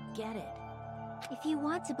really get it. If you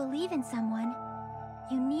want to believe in someone,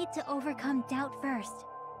 you need to overcome doubt first.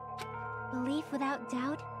 Belief without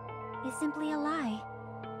doubt is simply a lie.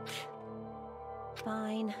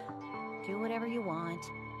 Fine. Do whatever you want.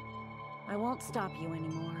 I won't stop you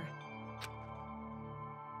anymore.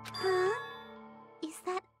 Huh? Is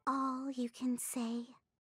that all you can say?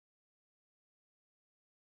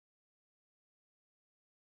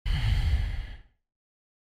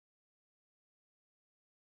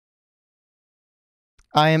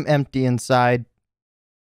 I am empty inside.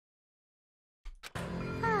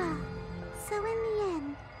 So in the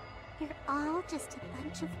end, you're all just a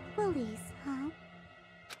bunch of bullies, huh?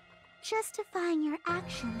 Justifying your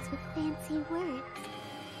actions with fancy words.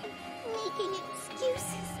 Making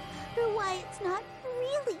excuses for why it's not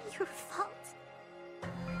really your fault.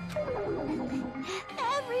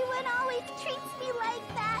 Everyone always treats me like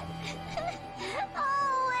that.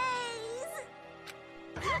 Always.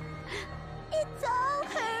 It's all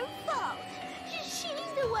her fault.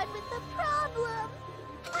 She's the one with the problem.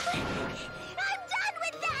 I'm done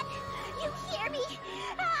with that! You hear me?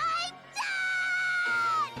 I'm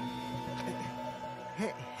done!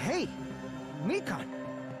 Hey, Mikon!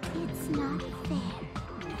 It's not fair.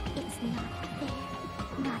 It's not fair.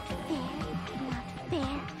 Not fair. Not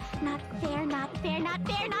fair. Not fair. Not fair. Not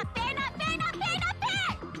fair. Not fair. Not fair. Not fair. Not fair!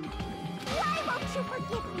 Why won't you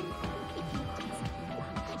forgive me? If you did something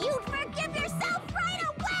wrong, you'd forgive yourself right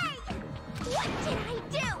away! What did I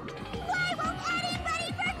do? Why won't anybody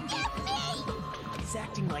forgive me? Is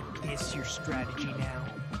acting like this your strategy now?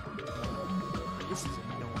 This is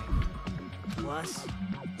annoying. Plus,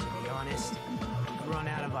 to be honest, I've run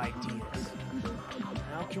out of ideas.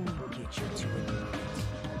 How can we get you to admit?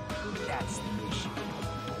 That's the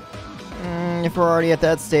If we're already at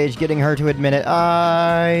that stage, getting her to admit it,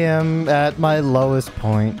 I am at my lowest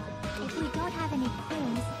point. If we don't have any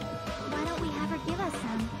clues, why don't we have her give us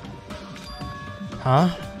some? Huh?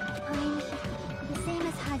 I'm the same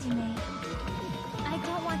as Hajime. I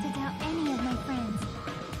don't want to doubt any of my friends.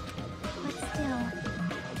 But still,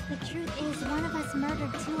 the truth is one of us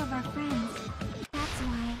murdered two of our friends. That's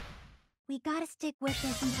why we gotta stick with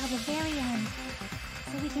this until the very end,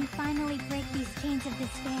 so we can finally break these chains of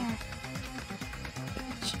despair.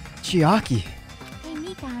 Chiaki. Hey,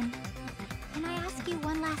 Mikan, can I ask you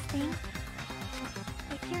one last thing?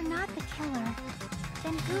 If you're not the killer,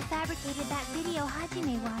 then who fabricated that video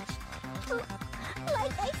Hajime watched?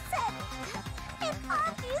 Like I said, it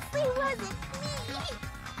obviously wasn't me!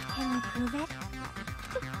 Can we prove it?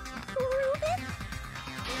 Prove it?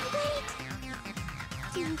 Wait!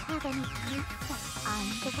 Do you have any proof that I'm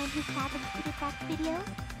the one who fabricated that video?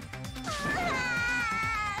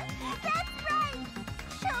 That's right!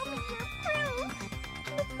 Show me your proof!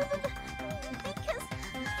 Because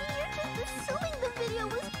you're just assuming the video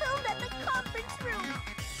was filmed at the conference room.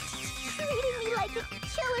 Treating me like a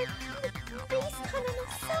killer based on an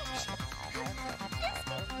assumption. Just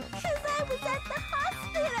because I was at the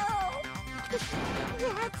hospital.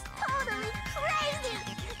 That's totally crazy!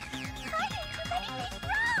 I didn't do anything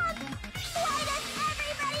wrong! Why does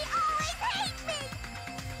everybody always hate me?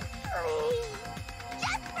 Please,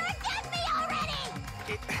 just forgive me already!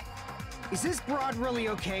 Is this broad really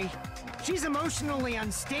okay? She's emotionally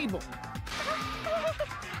unstable.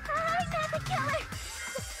 I'm not the killer!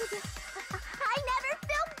 I never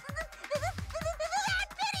filmed that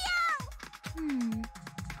video!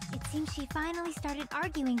 It seems she finally started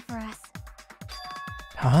arguing for us.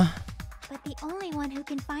 Huh? But the only one who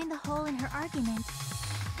can find the hole in her argument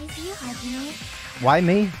is you, Hajime. Why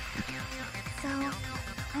me? So,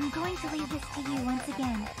 I'm going to leave this to you once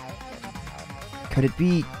again. Could it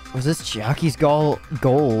be... Was this Chiaki's goal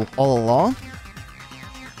all along?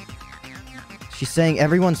 She's saying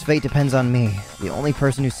everyone's fate depends on me, the only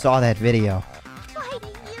person who saw that video. Why do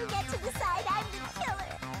you get to decide I'm the killer?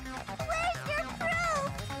 Where's your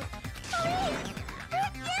proof? Please,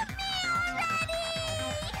 forgive me already!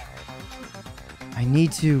 I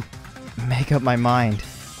need to make up my mind.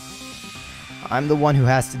 I'm the one who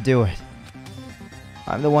has to do it.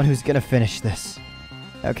 I'm the one who's gonna finish this.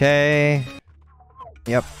 Okay.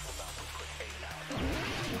 Yep.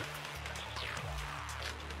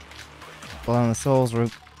 Blood on the souls,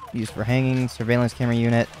 rope used for hanging, surveillance camera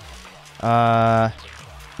unit.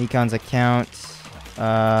 Nikon's account.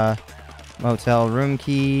 Motel room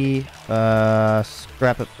key.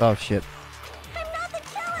 Scrap it. Oh shit. I'm not the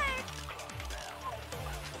killer!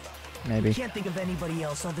 Maybe. Can't think of anybody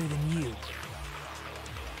else other than you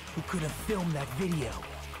who could have filmed that video.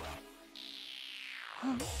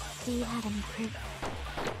 Do you have any proof?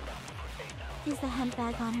 Is the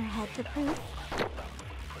handbag on her head the proof?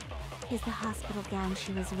 Is the hospital gown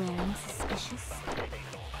she was wearing suspicious?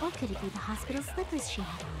 Or could it be the hospital slippers she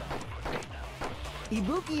had on?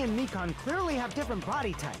 Ibuki and Mikan clearly have different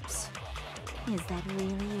body types. Is that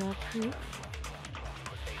really your proof?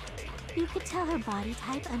 You could tell her body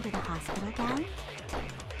type under the hospital gown?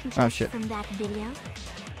 Just shit. from that video?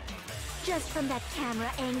 Just from that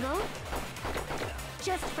camera angle?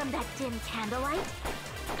 Just from that dim candlelight?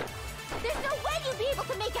 There's no way you'd be able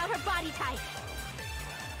to make out her body type!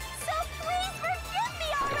 So please forgive me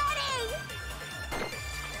already!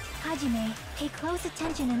 Hajime, pay close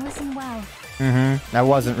attention and listen well. That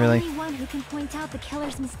wasn't really. You're the only one who can point out the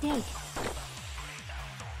killer's mistake.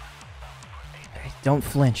 Don't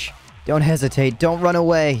flinch. Don't hesitate. Don't run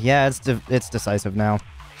away. Yeah, it's decisive now.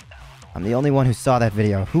 I'm the only one who saw that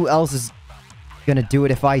video. Who else is gonna do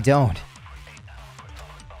it if I don't?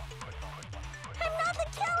 I'm not the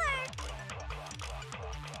killer!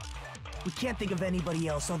 We can't think of anybody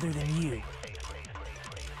else other than you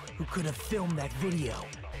who could have filmed that video.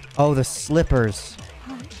 Oh, the slippers.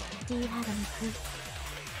 Do you have any proof?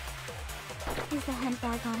 Is the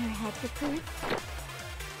handbag on her head the proof?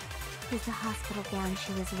 Is the hospital gown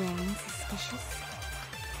she was wearing suspicious?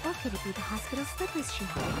 Or could it be the hospital slippers she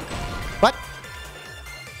had? What?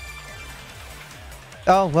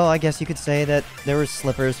 Oh, well, I guess you could say that there were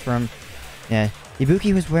slippers from... Yeah.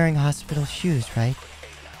 Ibuki was wearing hospital shoes, right?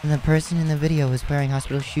 And the person in the video was wearing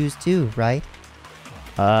hospital shoes too, right?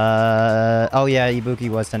 Oh yeah, Ibuki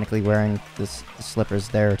was technically wearing the slippers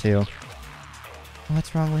there too.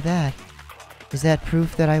 What's wrong with that? Is that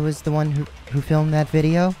proof that I was the one who filmed that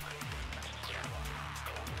video?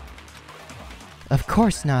 Of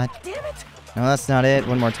course not. Damn it! No, that's not it.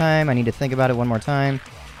 One more time. I need to think about it one more time.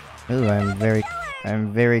 Ooh, I'm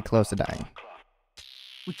very close to dying.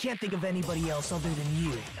 We can't think of anybody else other than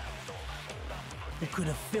you who could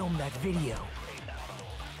have filmed that video.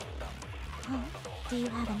 Oh, do you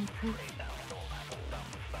have any proof?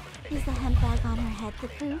 Is the hemp bag on her head the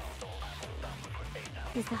proof?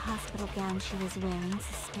 Is the hospital gown she was wearing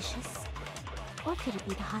suspicious? Or could it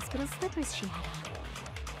be the hospital slippers she had on?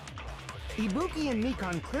 Ibuki and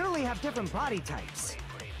Mikan clearly have different body types.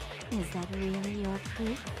 Is that really your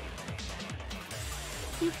proof?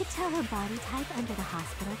 You could tell her body type under the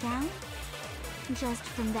hospital gown? Just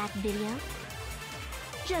from that video?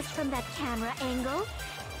 Just from that camera angle?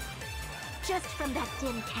 Just from that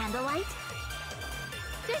dim candlelight?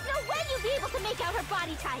 There's no way you'd be able to make out her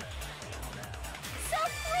body type! So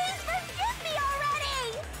please forgive me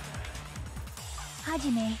already!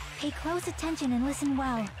 Hajime, pay close attention and listen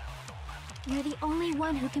well. You're the only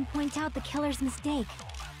one who can point out the killer's mistake.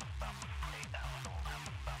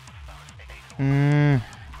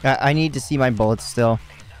 I need to see my bullets still.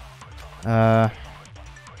 I'm not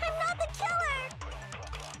the killer!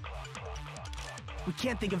 We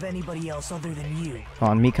can't think of anybody else other than you.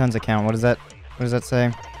 On Mikan's account, what does that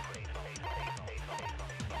say?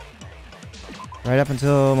 Right up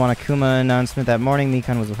until Monokuma announcement that morning,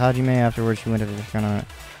 Mikan was with Hajime. Afterwards, she went to the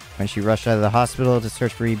when she rushed out of the hospital to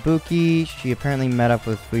search for Ibuki. She apparently met up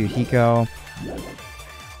with Fuyuhiko.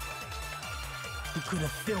 Who could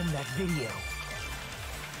have filmed that video?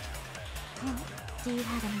 Oh, do you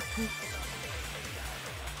have any proof?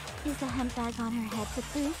 Is the hemp bag on her head the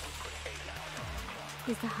proof?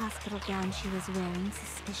 Is the hospital gown she was wearing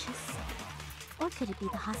suspicious? Or could it be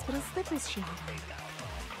the hospital slippers she had on?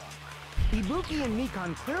 Ibuki and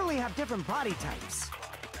Mikan clearly have different body types.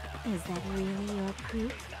 Is that really your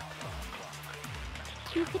proof?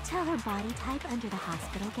 You could tell her body type under the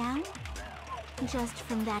hospital gown? Just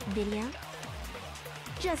from that video?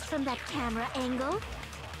 Just from that camera angle?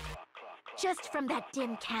 Just from that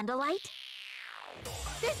dim candlelight?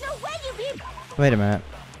 There's no way you'd be— Wait a minute.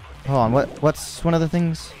 Hold on, what's one of the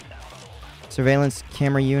things? Surveillance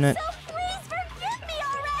camera unit? So please forgive me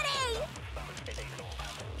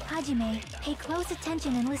already! Hajime, pay close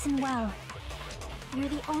attention and listen well. You're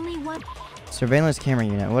the only one— Surveillance camera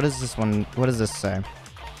unit. What is this one? What does this say?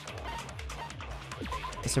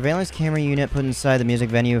 The surveillance camera unit put inside the music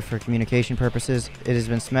venue for communication purposes. It has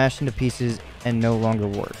been smashed into pieces and no longer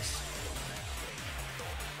works.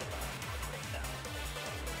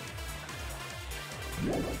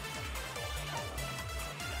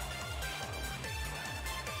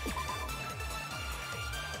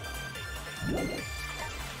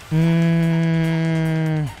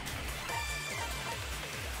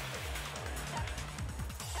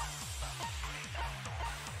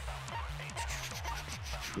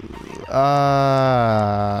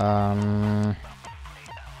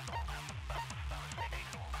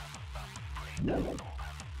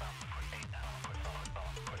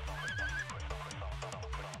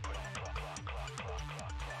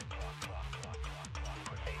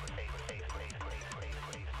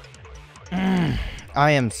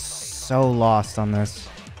 I am so lost on this.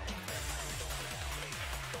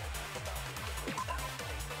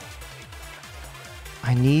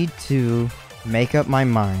 I need to make up my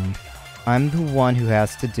mind. I'm the one who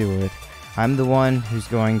has to do it. I'm the one who's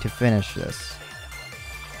going to finish this.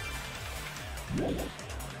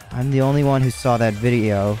 I'm the only one who saw that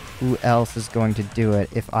video. Who else is going to do it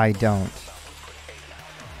if I don't?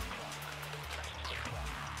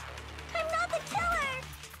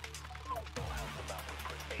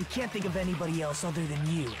 We can't think of anybody else other than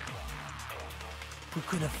you who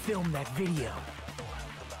could have filmed that video.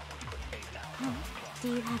 Oh,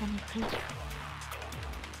 do you have any proof?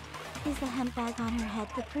 Is the hemp bag on her head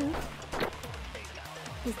the proof?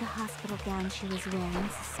 Is the hospital gown she was wearing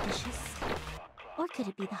suspicious? Or could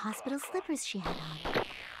it be the hospital slippers she had on?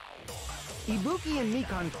 Ibuki and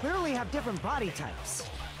Mikan clearly have different body types.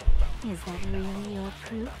 Is that really your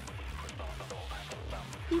proof?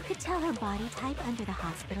 You could tell her body type under the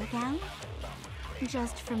hospital gown?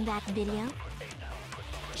 Just from that video?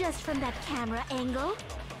 Just from that camera angle?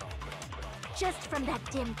 Just from that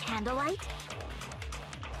dim candlelight?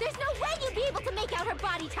 There's no way you'd be able to make out her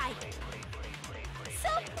body type! So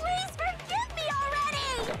please forgive me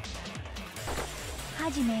already!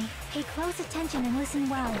 Hajime, pay close attention and listen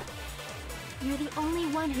well. You're the only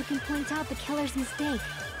one who can point out the killer's mistake.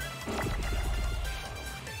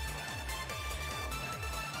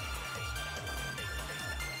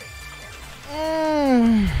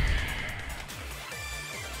 I'm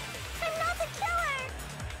not the killer!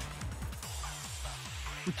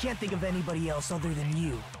 We can't think of anybody else other than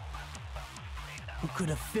you who could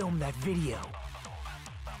have filmed that video.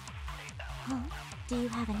 Oh, do you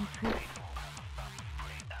have any proof?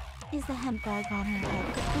 Is the hemp bag on her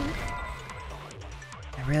head the proof?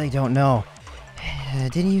 I really don't know.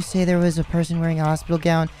 Didn't you say there was a person wearing a hospital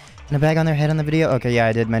gown and a bag on their head on the video? Okay, yeah,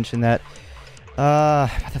 I did mention that. But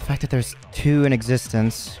the fact that there's two in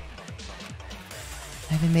existence.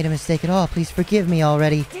 I haven't made a mistake at all. Please forgive me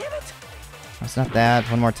already. Damn it! Oh, it's not that.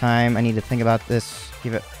 One more time. I need to think about this.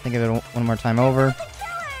 Think of it one more time over.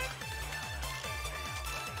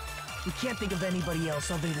 We can't think of anybody else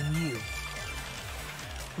other than you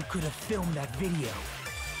who could have filmed that video.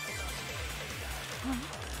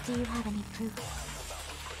 Do you have any proof?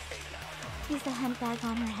 Is the hemp bag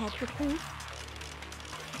on her head the proof?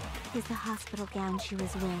 Is the hospital gown she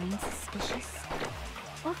was wearing suspicious?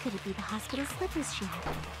 Or could it be the hospital slippers she had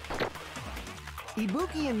on?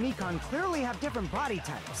 Ibuki and Mikon clearly have different body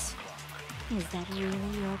types. Is that really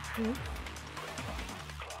your proof?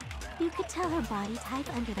 You could tell her body type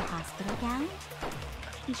under the hospital gown?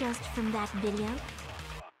 Just from that video?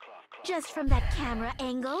 Just from that camera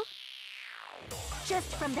angle?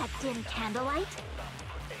 Just from that dim candlelight?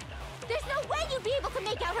 There's no way you'd be able to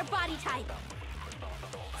make out her body type!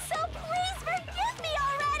 So please forgive me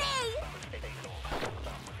already!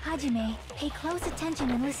 Hajime, pay close attention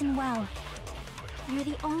and listen well. You're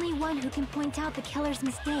the only one who can point out the killer's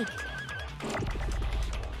mistake.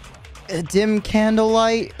 A dim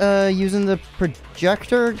candlelight, using the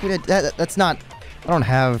projector? That's not... I don't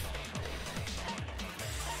have...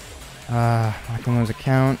 Nakamo's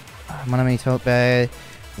account. Monami tote bag.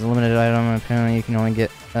 It's a limited item. Apparently you can only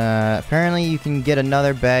get... apparently you can get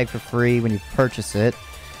another bag for free when you purchase it.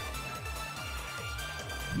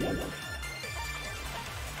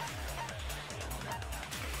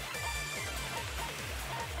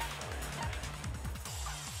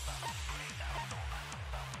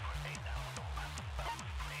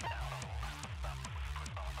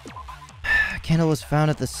 Candle was found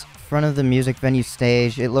at the front of the music venue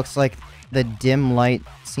stage. It looks like the dim light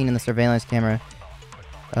seen in the surveillance camera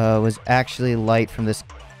was actually light from this...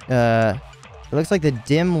 it looks like the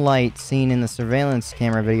dim light seen in the surveillance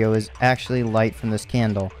camera video is actually light from this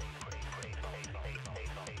candle.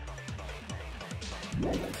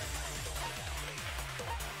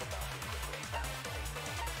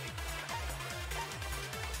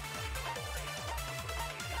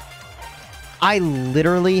 I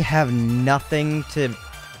literally have nothing to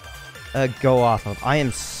go off of. I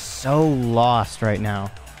am so lost right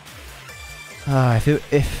now.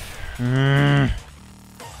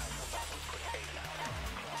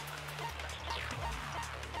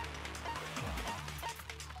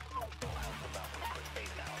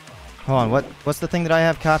 Hold on, what's the thing that I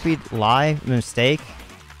have copied? Lie? Mistake?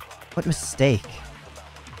 What mistake?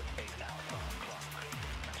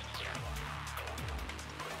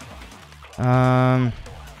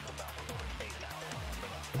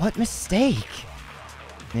 What mistake?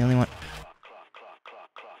 The only one...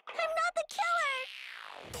 I'm not the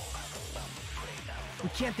killer! We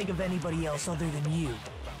can't think of anybody else other than you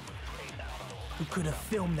who could have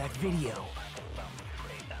filmed that video.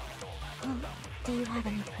 Do you have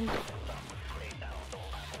any proof?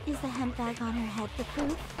 Is the hemp bag on her head the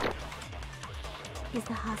proof? Is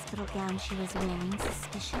the hospital gown she was wearing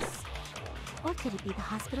suspicious? Or could it be the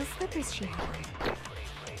hospital slippers she had on?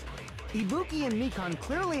 Ibuki and Mikon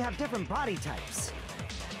clearly have different body types.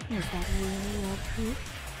 Is that really your proof?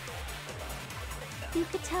 You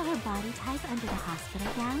could tell her body type under the hospital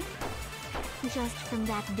gown? Just from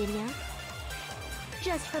that video?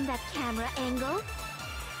 Just from that camera angle?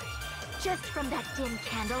 Just from that dim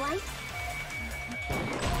candlelight?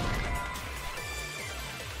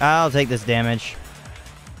 I'll take this damage.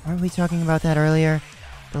 Weren't we talking about that earlier?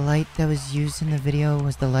 The light that was used in the video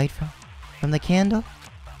was the light from the candle?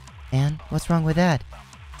 And what's wrong with that?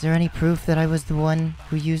 Is there any proof that I was the one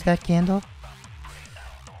who used that candle?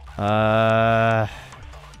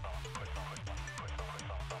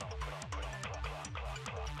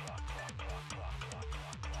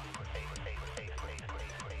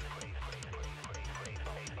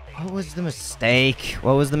 What was the mistake?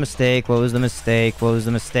 What was the mistake? What was the mistake? What was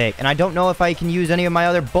the mistake? And I don't know if I can use any of my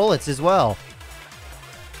other bullets as well.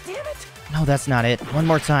 Damn it! No, that's not it. One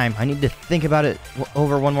more time. I need to think about it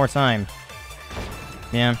over one more time.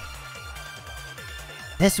 Yeah.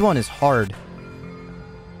 This one is hard.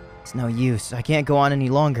 It's no use. I can't go on any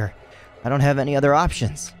longer. I don't have any other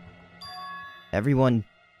options. Everyone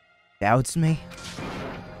doubts me.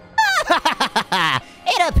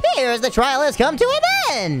 It appears the trial has come to an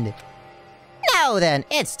end! Now then,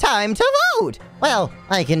 it's time to vote! Well,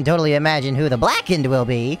 I can totally imagine who the blackened will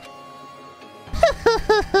be.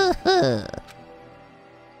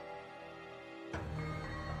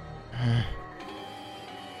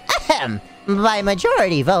 Ahem! By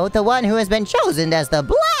majority vote, the one who has been chosen as the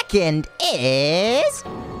Blackened is...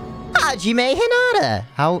 Hajime Hinata.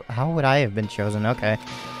 How would I have been chosen? Okay.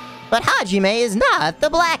 But Hajime is not the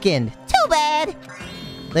Blackened. Too bad.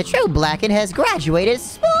 The true Blackened has graduated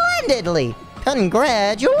splendidly.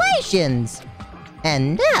 Congratulations.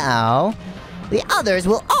 And now, the others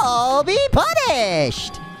will all be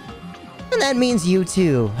punished. And that means you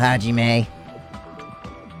too, Hajime.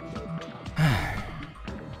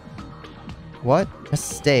 What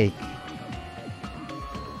mistake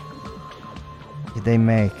did they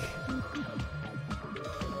make?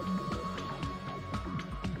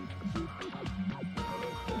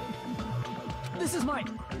 This is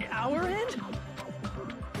our end?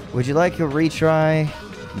 Would you like a retry?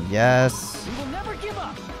 Yes. We will never give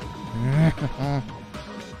up.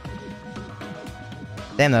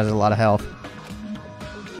 Damn, that is a lot of health.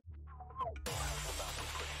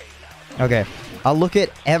 Okay, I'll look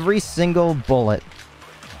at every single bullet.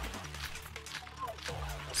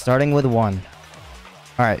 Starting with 1.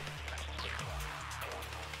 Alright.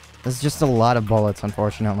 There's just a lot of bullets,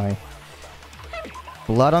 unfortunately.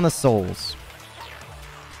 Blood on the soles.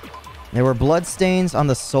 There were blood stains on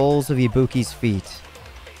the soles of Ibuki's feet.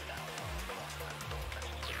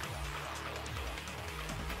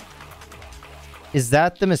 Is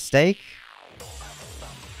that the mistake?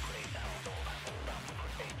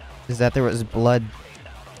 Is that there was blood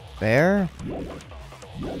there?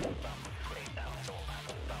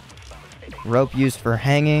 Rope used for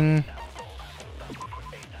hanging.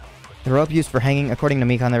 The rope used for hanging, according to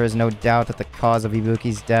Mikan, there is no doubt that the cause of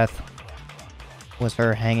Ibuki's death was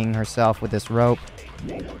her hanging herself with this rope.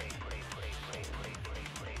 We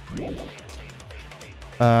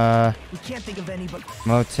can't think of anybody.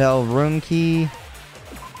 Motel room key.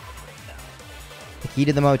 The key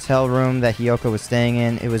to the motel room that Hiyoko was staying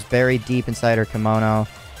in. It was buried deep inside her kimono,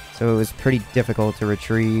 so it was pretty difficult to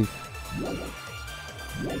retrieve.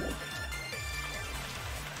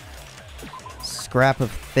 Scrap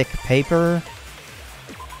of thick paper.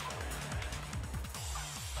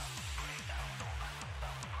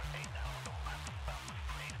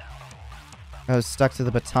 I was stuck to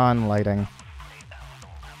the baton lighting.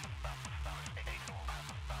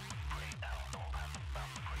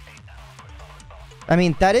 I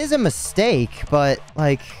mean, that is a mistake, but,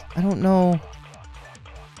 like, I don't know.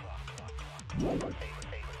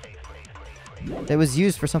 It was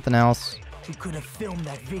used for something else. Who could have filmed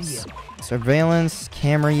that video? Surveillance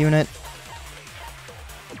camera unit.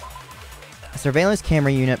 A surveillance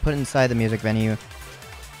camera unit put inside the music venue.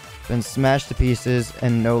 Been smashed to pieces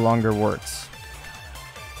and no longer works.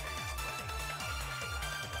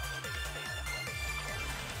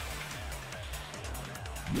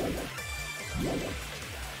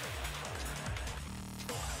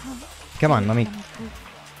 Come on, let me...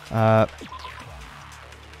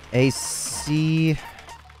 AC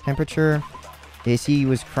temperature. The AC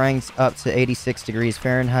was cranked up to 86 degrees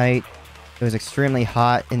Fahrenheit. It was extremely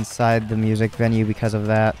hot inside the music venue because of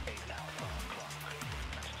that.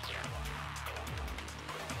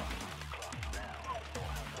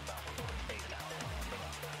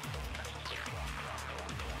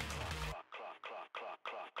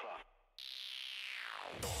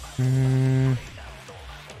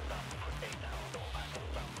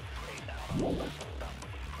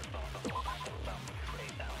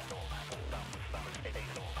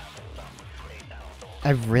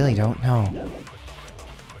 I really don't know.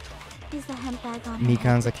 Is the hemp bag on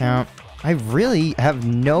Mikan's account. I really have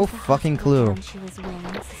no fucking clue. She was wearing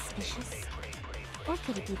suspicious? Or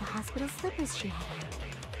could it be the hospital slippers she had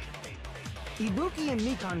on? Ibuki and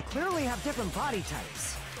Mikan clearly have different body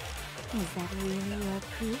types. Is that really your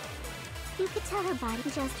proof? You could tell her body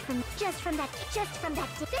just from that. There's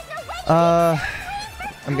no way.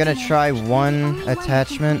 I'm gonna try one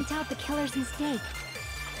attachment. Point out the killer's mistake.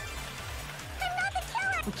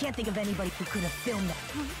 We can't think of anybody who could have filmed that.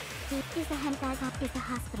 Is the hemp bag up? Is the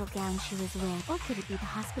hospital gown she was wearing? Or could it be the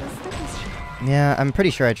hospital slippers she had? Yeah, I'm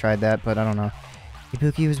pretty sure I tried that, but I don't know.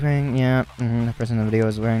 Ibuki was wearing, yeah, the person in the video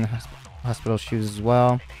was wearing the hospital shoes as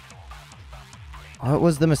well. What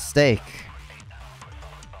was the mistake?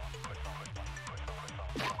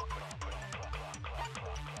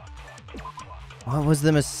 What was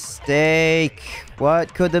the mistake?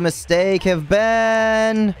 What could the mistake have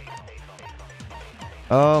been?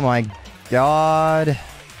 Oh my god.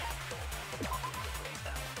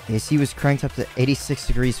 The AC was cranked up to 86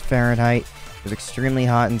 degrees Fahrenheit. It was extremely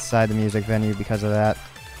hot inside the music venue because of that.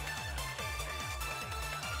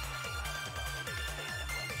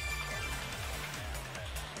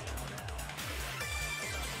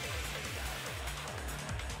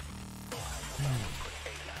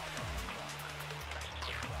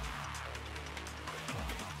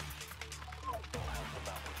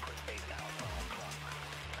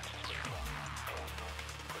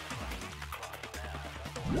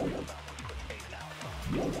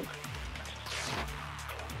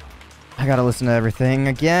 I gotta listen to everything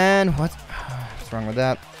again. What's wrong with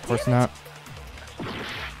that? Of course not.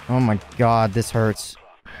 Oh my god, this hurts.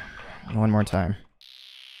 One more time.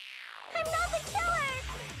 I'm not the killer!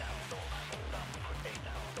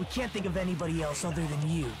 We can't think of anybody else other than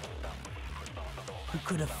you who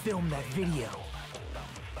could have filmed that video.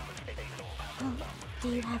 Oh, do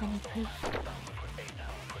you have any proof?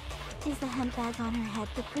 Is the hemp bag on her head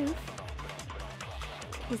the proof?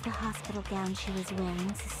 Is the hospital gown she was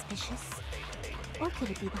wearing suspicious? Or could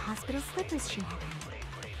it be the hospital slippers she had on?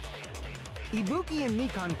 Ibuki and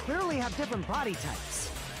Mikan clearly have different body types.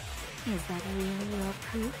 Is that really your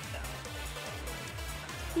proof?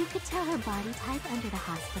 You could tell her body type under the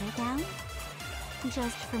hospital gown?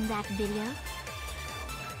 Just from that video?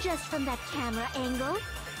 Just from that camera angle?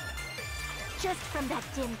 Just from that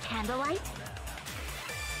dim candlelight?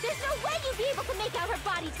 There's no way you'd be able to make out her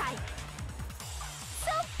body type!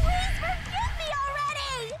 So please forgive me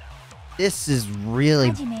already! This is really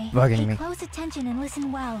Hajime, bugging pay me. close attention and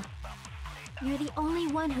listen well. You're the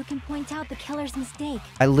only one who can point out the killer's mistake.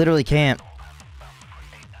 I literally can't.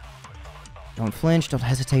 Don't flinch, don't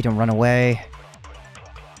hesitate, don't run away.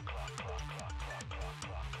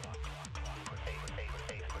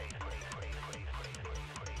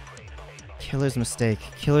 Killer's mistake.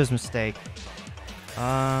 Killer's mistake.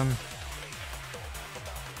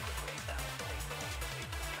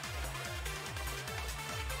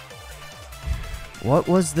 What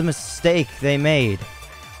was the mistake they made?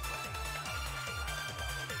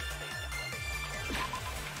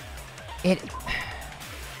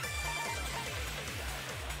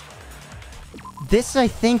 This, I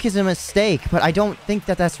think, is a mistake, but I don't think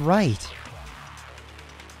that that's right.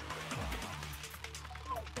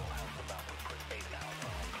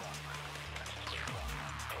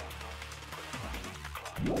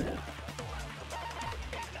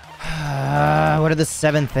 What are the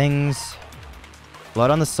 7 things?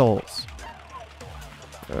 Blood on the souls.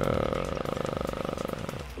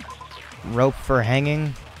 Rope for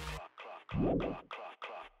hanging.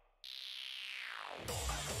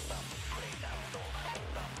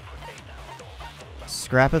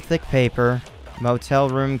 Scrap of thick paper. Motel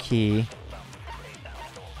room key.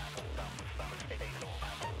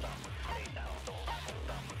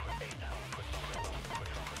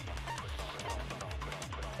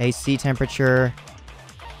 AC temperature.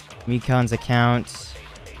 Mikan's account.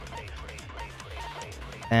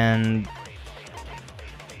 And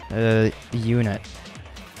unit.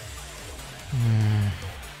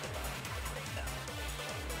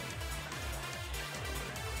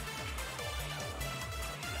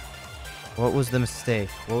 What was the mistake?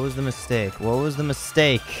 What was the mistake? What was the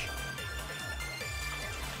mistake?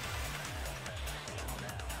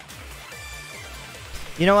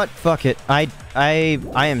 You know what? Fuck it. I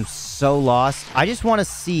am so lost. I just want to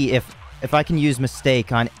see if I can use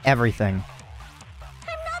mistake on everything.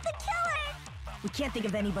 I'm not the killer! We can't think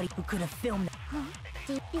of anybody who could have filmed that. Huh?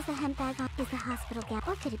 Is the hemp bag on? Is the hospital gown?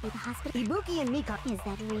 Or could it be the hospital? Ibuki and Mikan. Is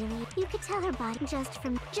that really? You could tell her body just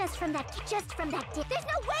from that. There's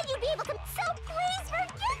no way you'd be able to. So please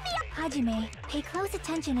forgive me! Hajime, pay close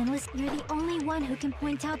attention and listen. You're the only one who can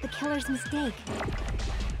point out the killer's mistake.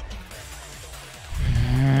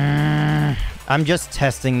 I'm just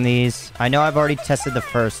testing these. I know I've already tested the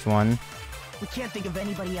first one. We can't think of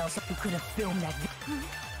anybody else who could have filmed that. Huh?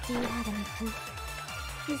 Do you have any proof?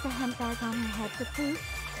 Is the hemp bag on her head the proof?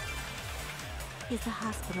 Is the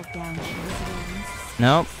hospital gown she was wearing?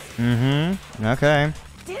 Nope. Mm-hmm. Okay.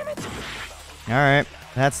 Damn it! Alright.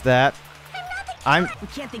 That's that. I'm We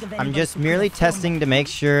can't think of I'm anybody just who merely could have filmed testing to make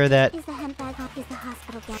sure that Is the hemp bag on? Is the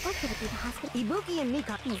hospital gown? Or could it be the hospital? Ibuki and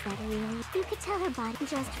Mikan. Is that really? You could tell her body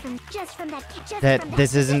just from that. that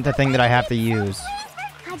this isn't the thing that I have to use.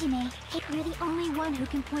 Hajime, you're the only one who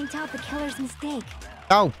can point out the killer's mistake.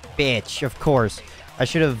 Oh, bitch. Of course. I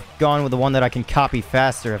should have gone with the one that I can copy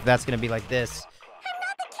faster if that's gonna be like this.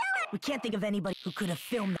 We can't think of anybody who could have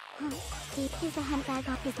filmed that. Huh? Is the hemp bag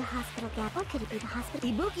on? Is the hospital gown? Or could it be the hospital?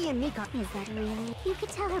 Ibuki and Mikan. Is that really? You could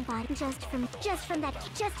tell her body just from that.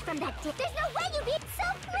 There's no way you'd be. So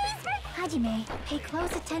please Hajime, pay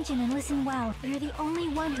close attention and listen well. You're the only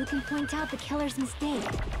one who can point out the killer's mistake.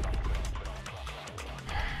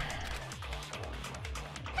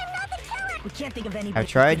 We can't think of anybody I've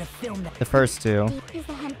tried who could have filmed that. the first two. Is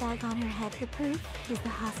the hemp bag on her head the proof? Is the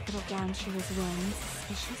hospital gown she was wearing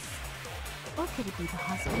suspicious? Or could it be the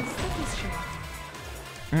hospital slippers she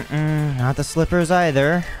had? Not the slippers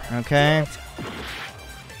either. Okay.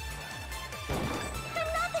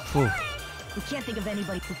 We can't think of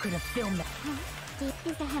anybody who could have filmed that. Huh?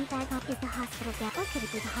 Is the hemp bag on? Is the hospital gown? Or could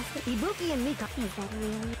it be the hospital? Ibuki and Mika. Is that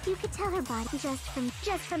really? You could tell her body just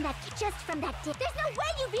from that dip. There's no way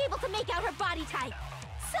you'd be able to make out her body type.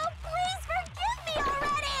 So please forgive me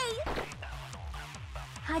already!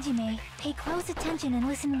 Hajime, pay close attention and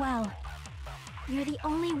listen well. You're the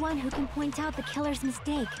only one who can point out the killer's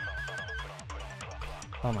mistake.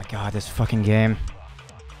 Oh my god, this fucking game.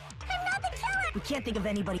 We can't think of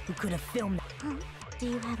anybody who could have filmed that. Huh? Do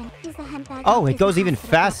you have an? Is the hemp bag? Oh, on? it Is the goes even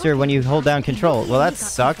hospital gown? faster when you hold down control. Well, that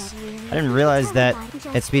sucks. I didn't realize that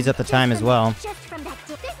it speeds up the time as well. Just from that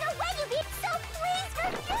dip. There's no way you'd be. So please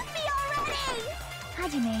forgive me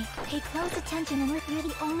already! Hajime, pay close attention and you're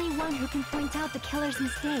the only one who can point out the killer's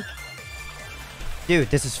mistake. Dude,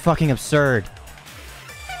 this is fucking absurd.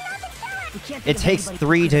 We can't think It of takes anybody who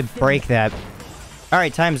 3 could to have filmed break that.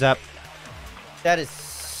 Alright, time's up. That is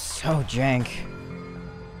so jank.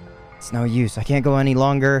 It's no use. I can't go any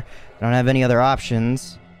longer. I don't have any other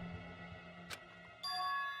options.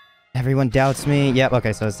 Everyone doubts me. Yep,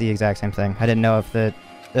 okay, so it's the exact same thing. I didn't know if the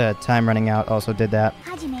time running out also did that.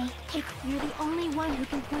 Hajime, you're the only one who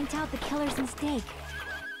can point out the killer's mistake.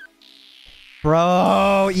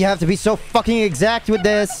 Bro, you have to be so fucking exact with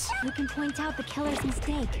this. You can point out the killer's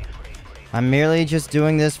mistake. I'm merely just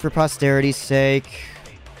doing this for posterity's sake.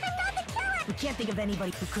 We can't think of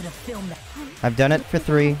anybody who could have filmed that. I've done it for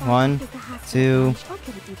 3. 1, 2,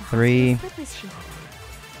 3.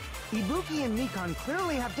 Ibuki and Nikon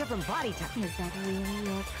clearly have different body types. Is that really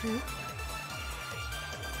your proof?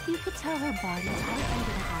 You could tell her body type under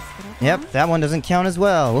the hospital gown? Yep, that one doesn't count as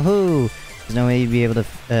well. Woohoo! There's no way you'd be able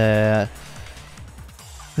to,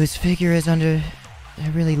 whose figure is under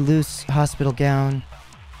a really loose hospital gown.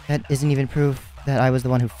 That isn't even proof that I was the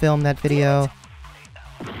one who filmed that video.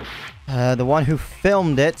 The one who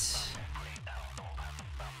filmed it.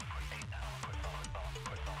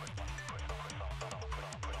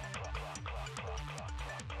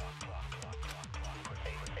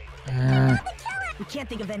 We can't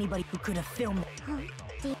think of anybody who could have filmed that. Huh?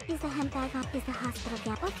 Is the hemp bag on? Is the hospital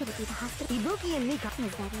gown? Or could it be the hospital? Ibuki and Mika.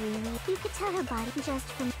 Is that really? You could tell her body just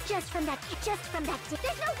from that dip.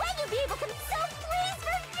 There's no way you'd be able to. So please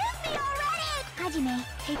forgive me already! Hajime,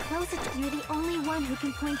 pay close attention. You're the only one who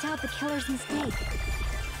can point out the killer's mistake.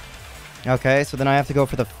 Okay, so then I have to go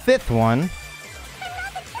for the 5th one.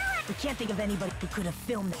 We can't think of anybody who could have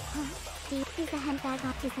filmed that. Huh? Is the hemp bag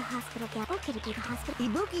on? Is the hospital gown? Or could it be the hospital?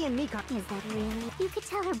 Ibuki and Mika. Is that really? You could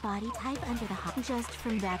tell her body type under the just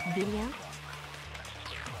from that video?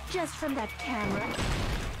 Just from that camera?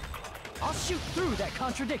 I'll shoot through that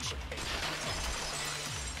contradiction.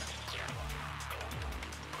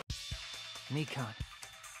 Nikon,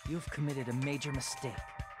 you've committed a major mistake.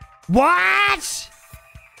 What?!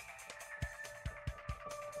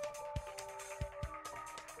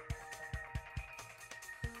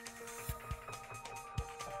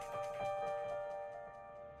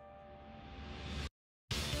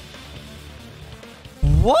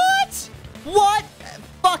 What? What?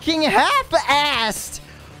 Fucking half-assed!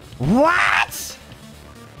 What?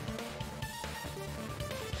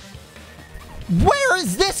 Where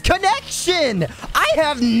is this connection? I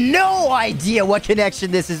have no idea what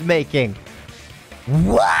connection this is making.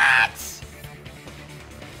 What?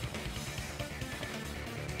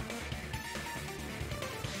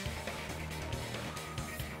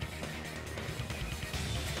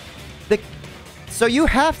 So you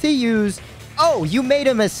have to use... Oh, you made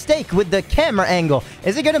a mistake with the camera angle.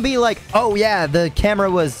 Is it gonna be like, oh yeah, the camera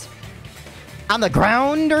was on the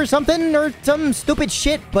ground or something, or some stupid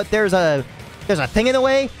shit, but there's a thing in the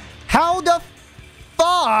way? How the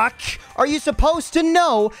fuck are you supposed to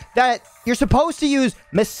know that you're supposed to use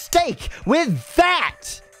mistake with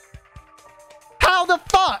that? How the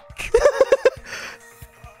fuck?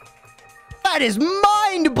 That is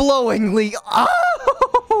mind-blowingly...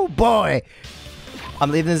 Oh, boy.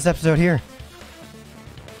 I'm leaving this episode here.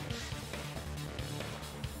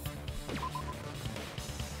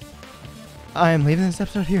 I am leaving this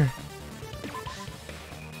episode here.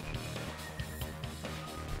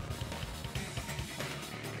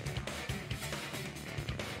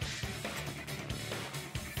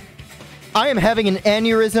 I am having an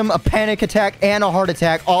aneurysm, a panic attack, and a heart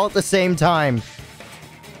attack all at the same time.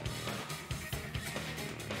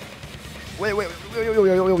 Wait.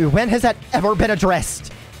 When has that ever been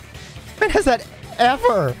addressed? When has that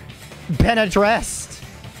ever been addressed?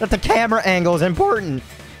 That the camera angle is important.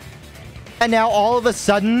 And now all of a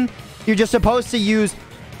sudden, you're just supposed to use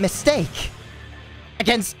mistake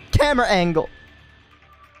against camera angle.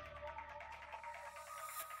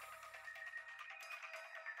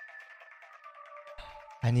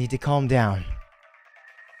 I need to calm down.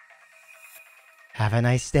 Have a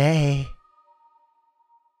nice day.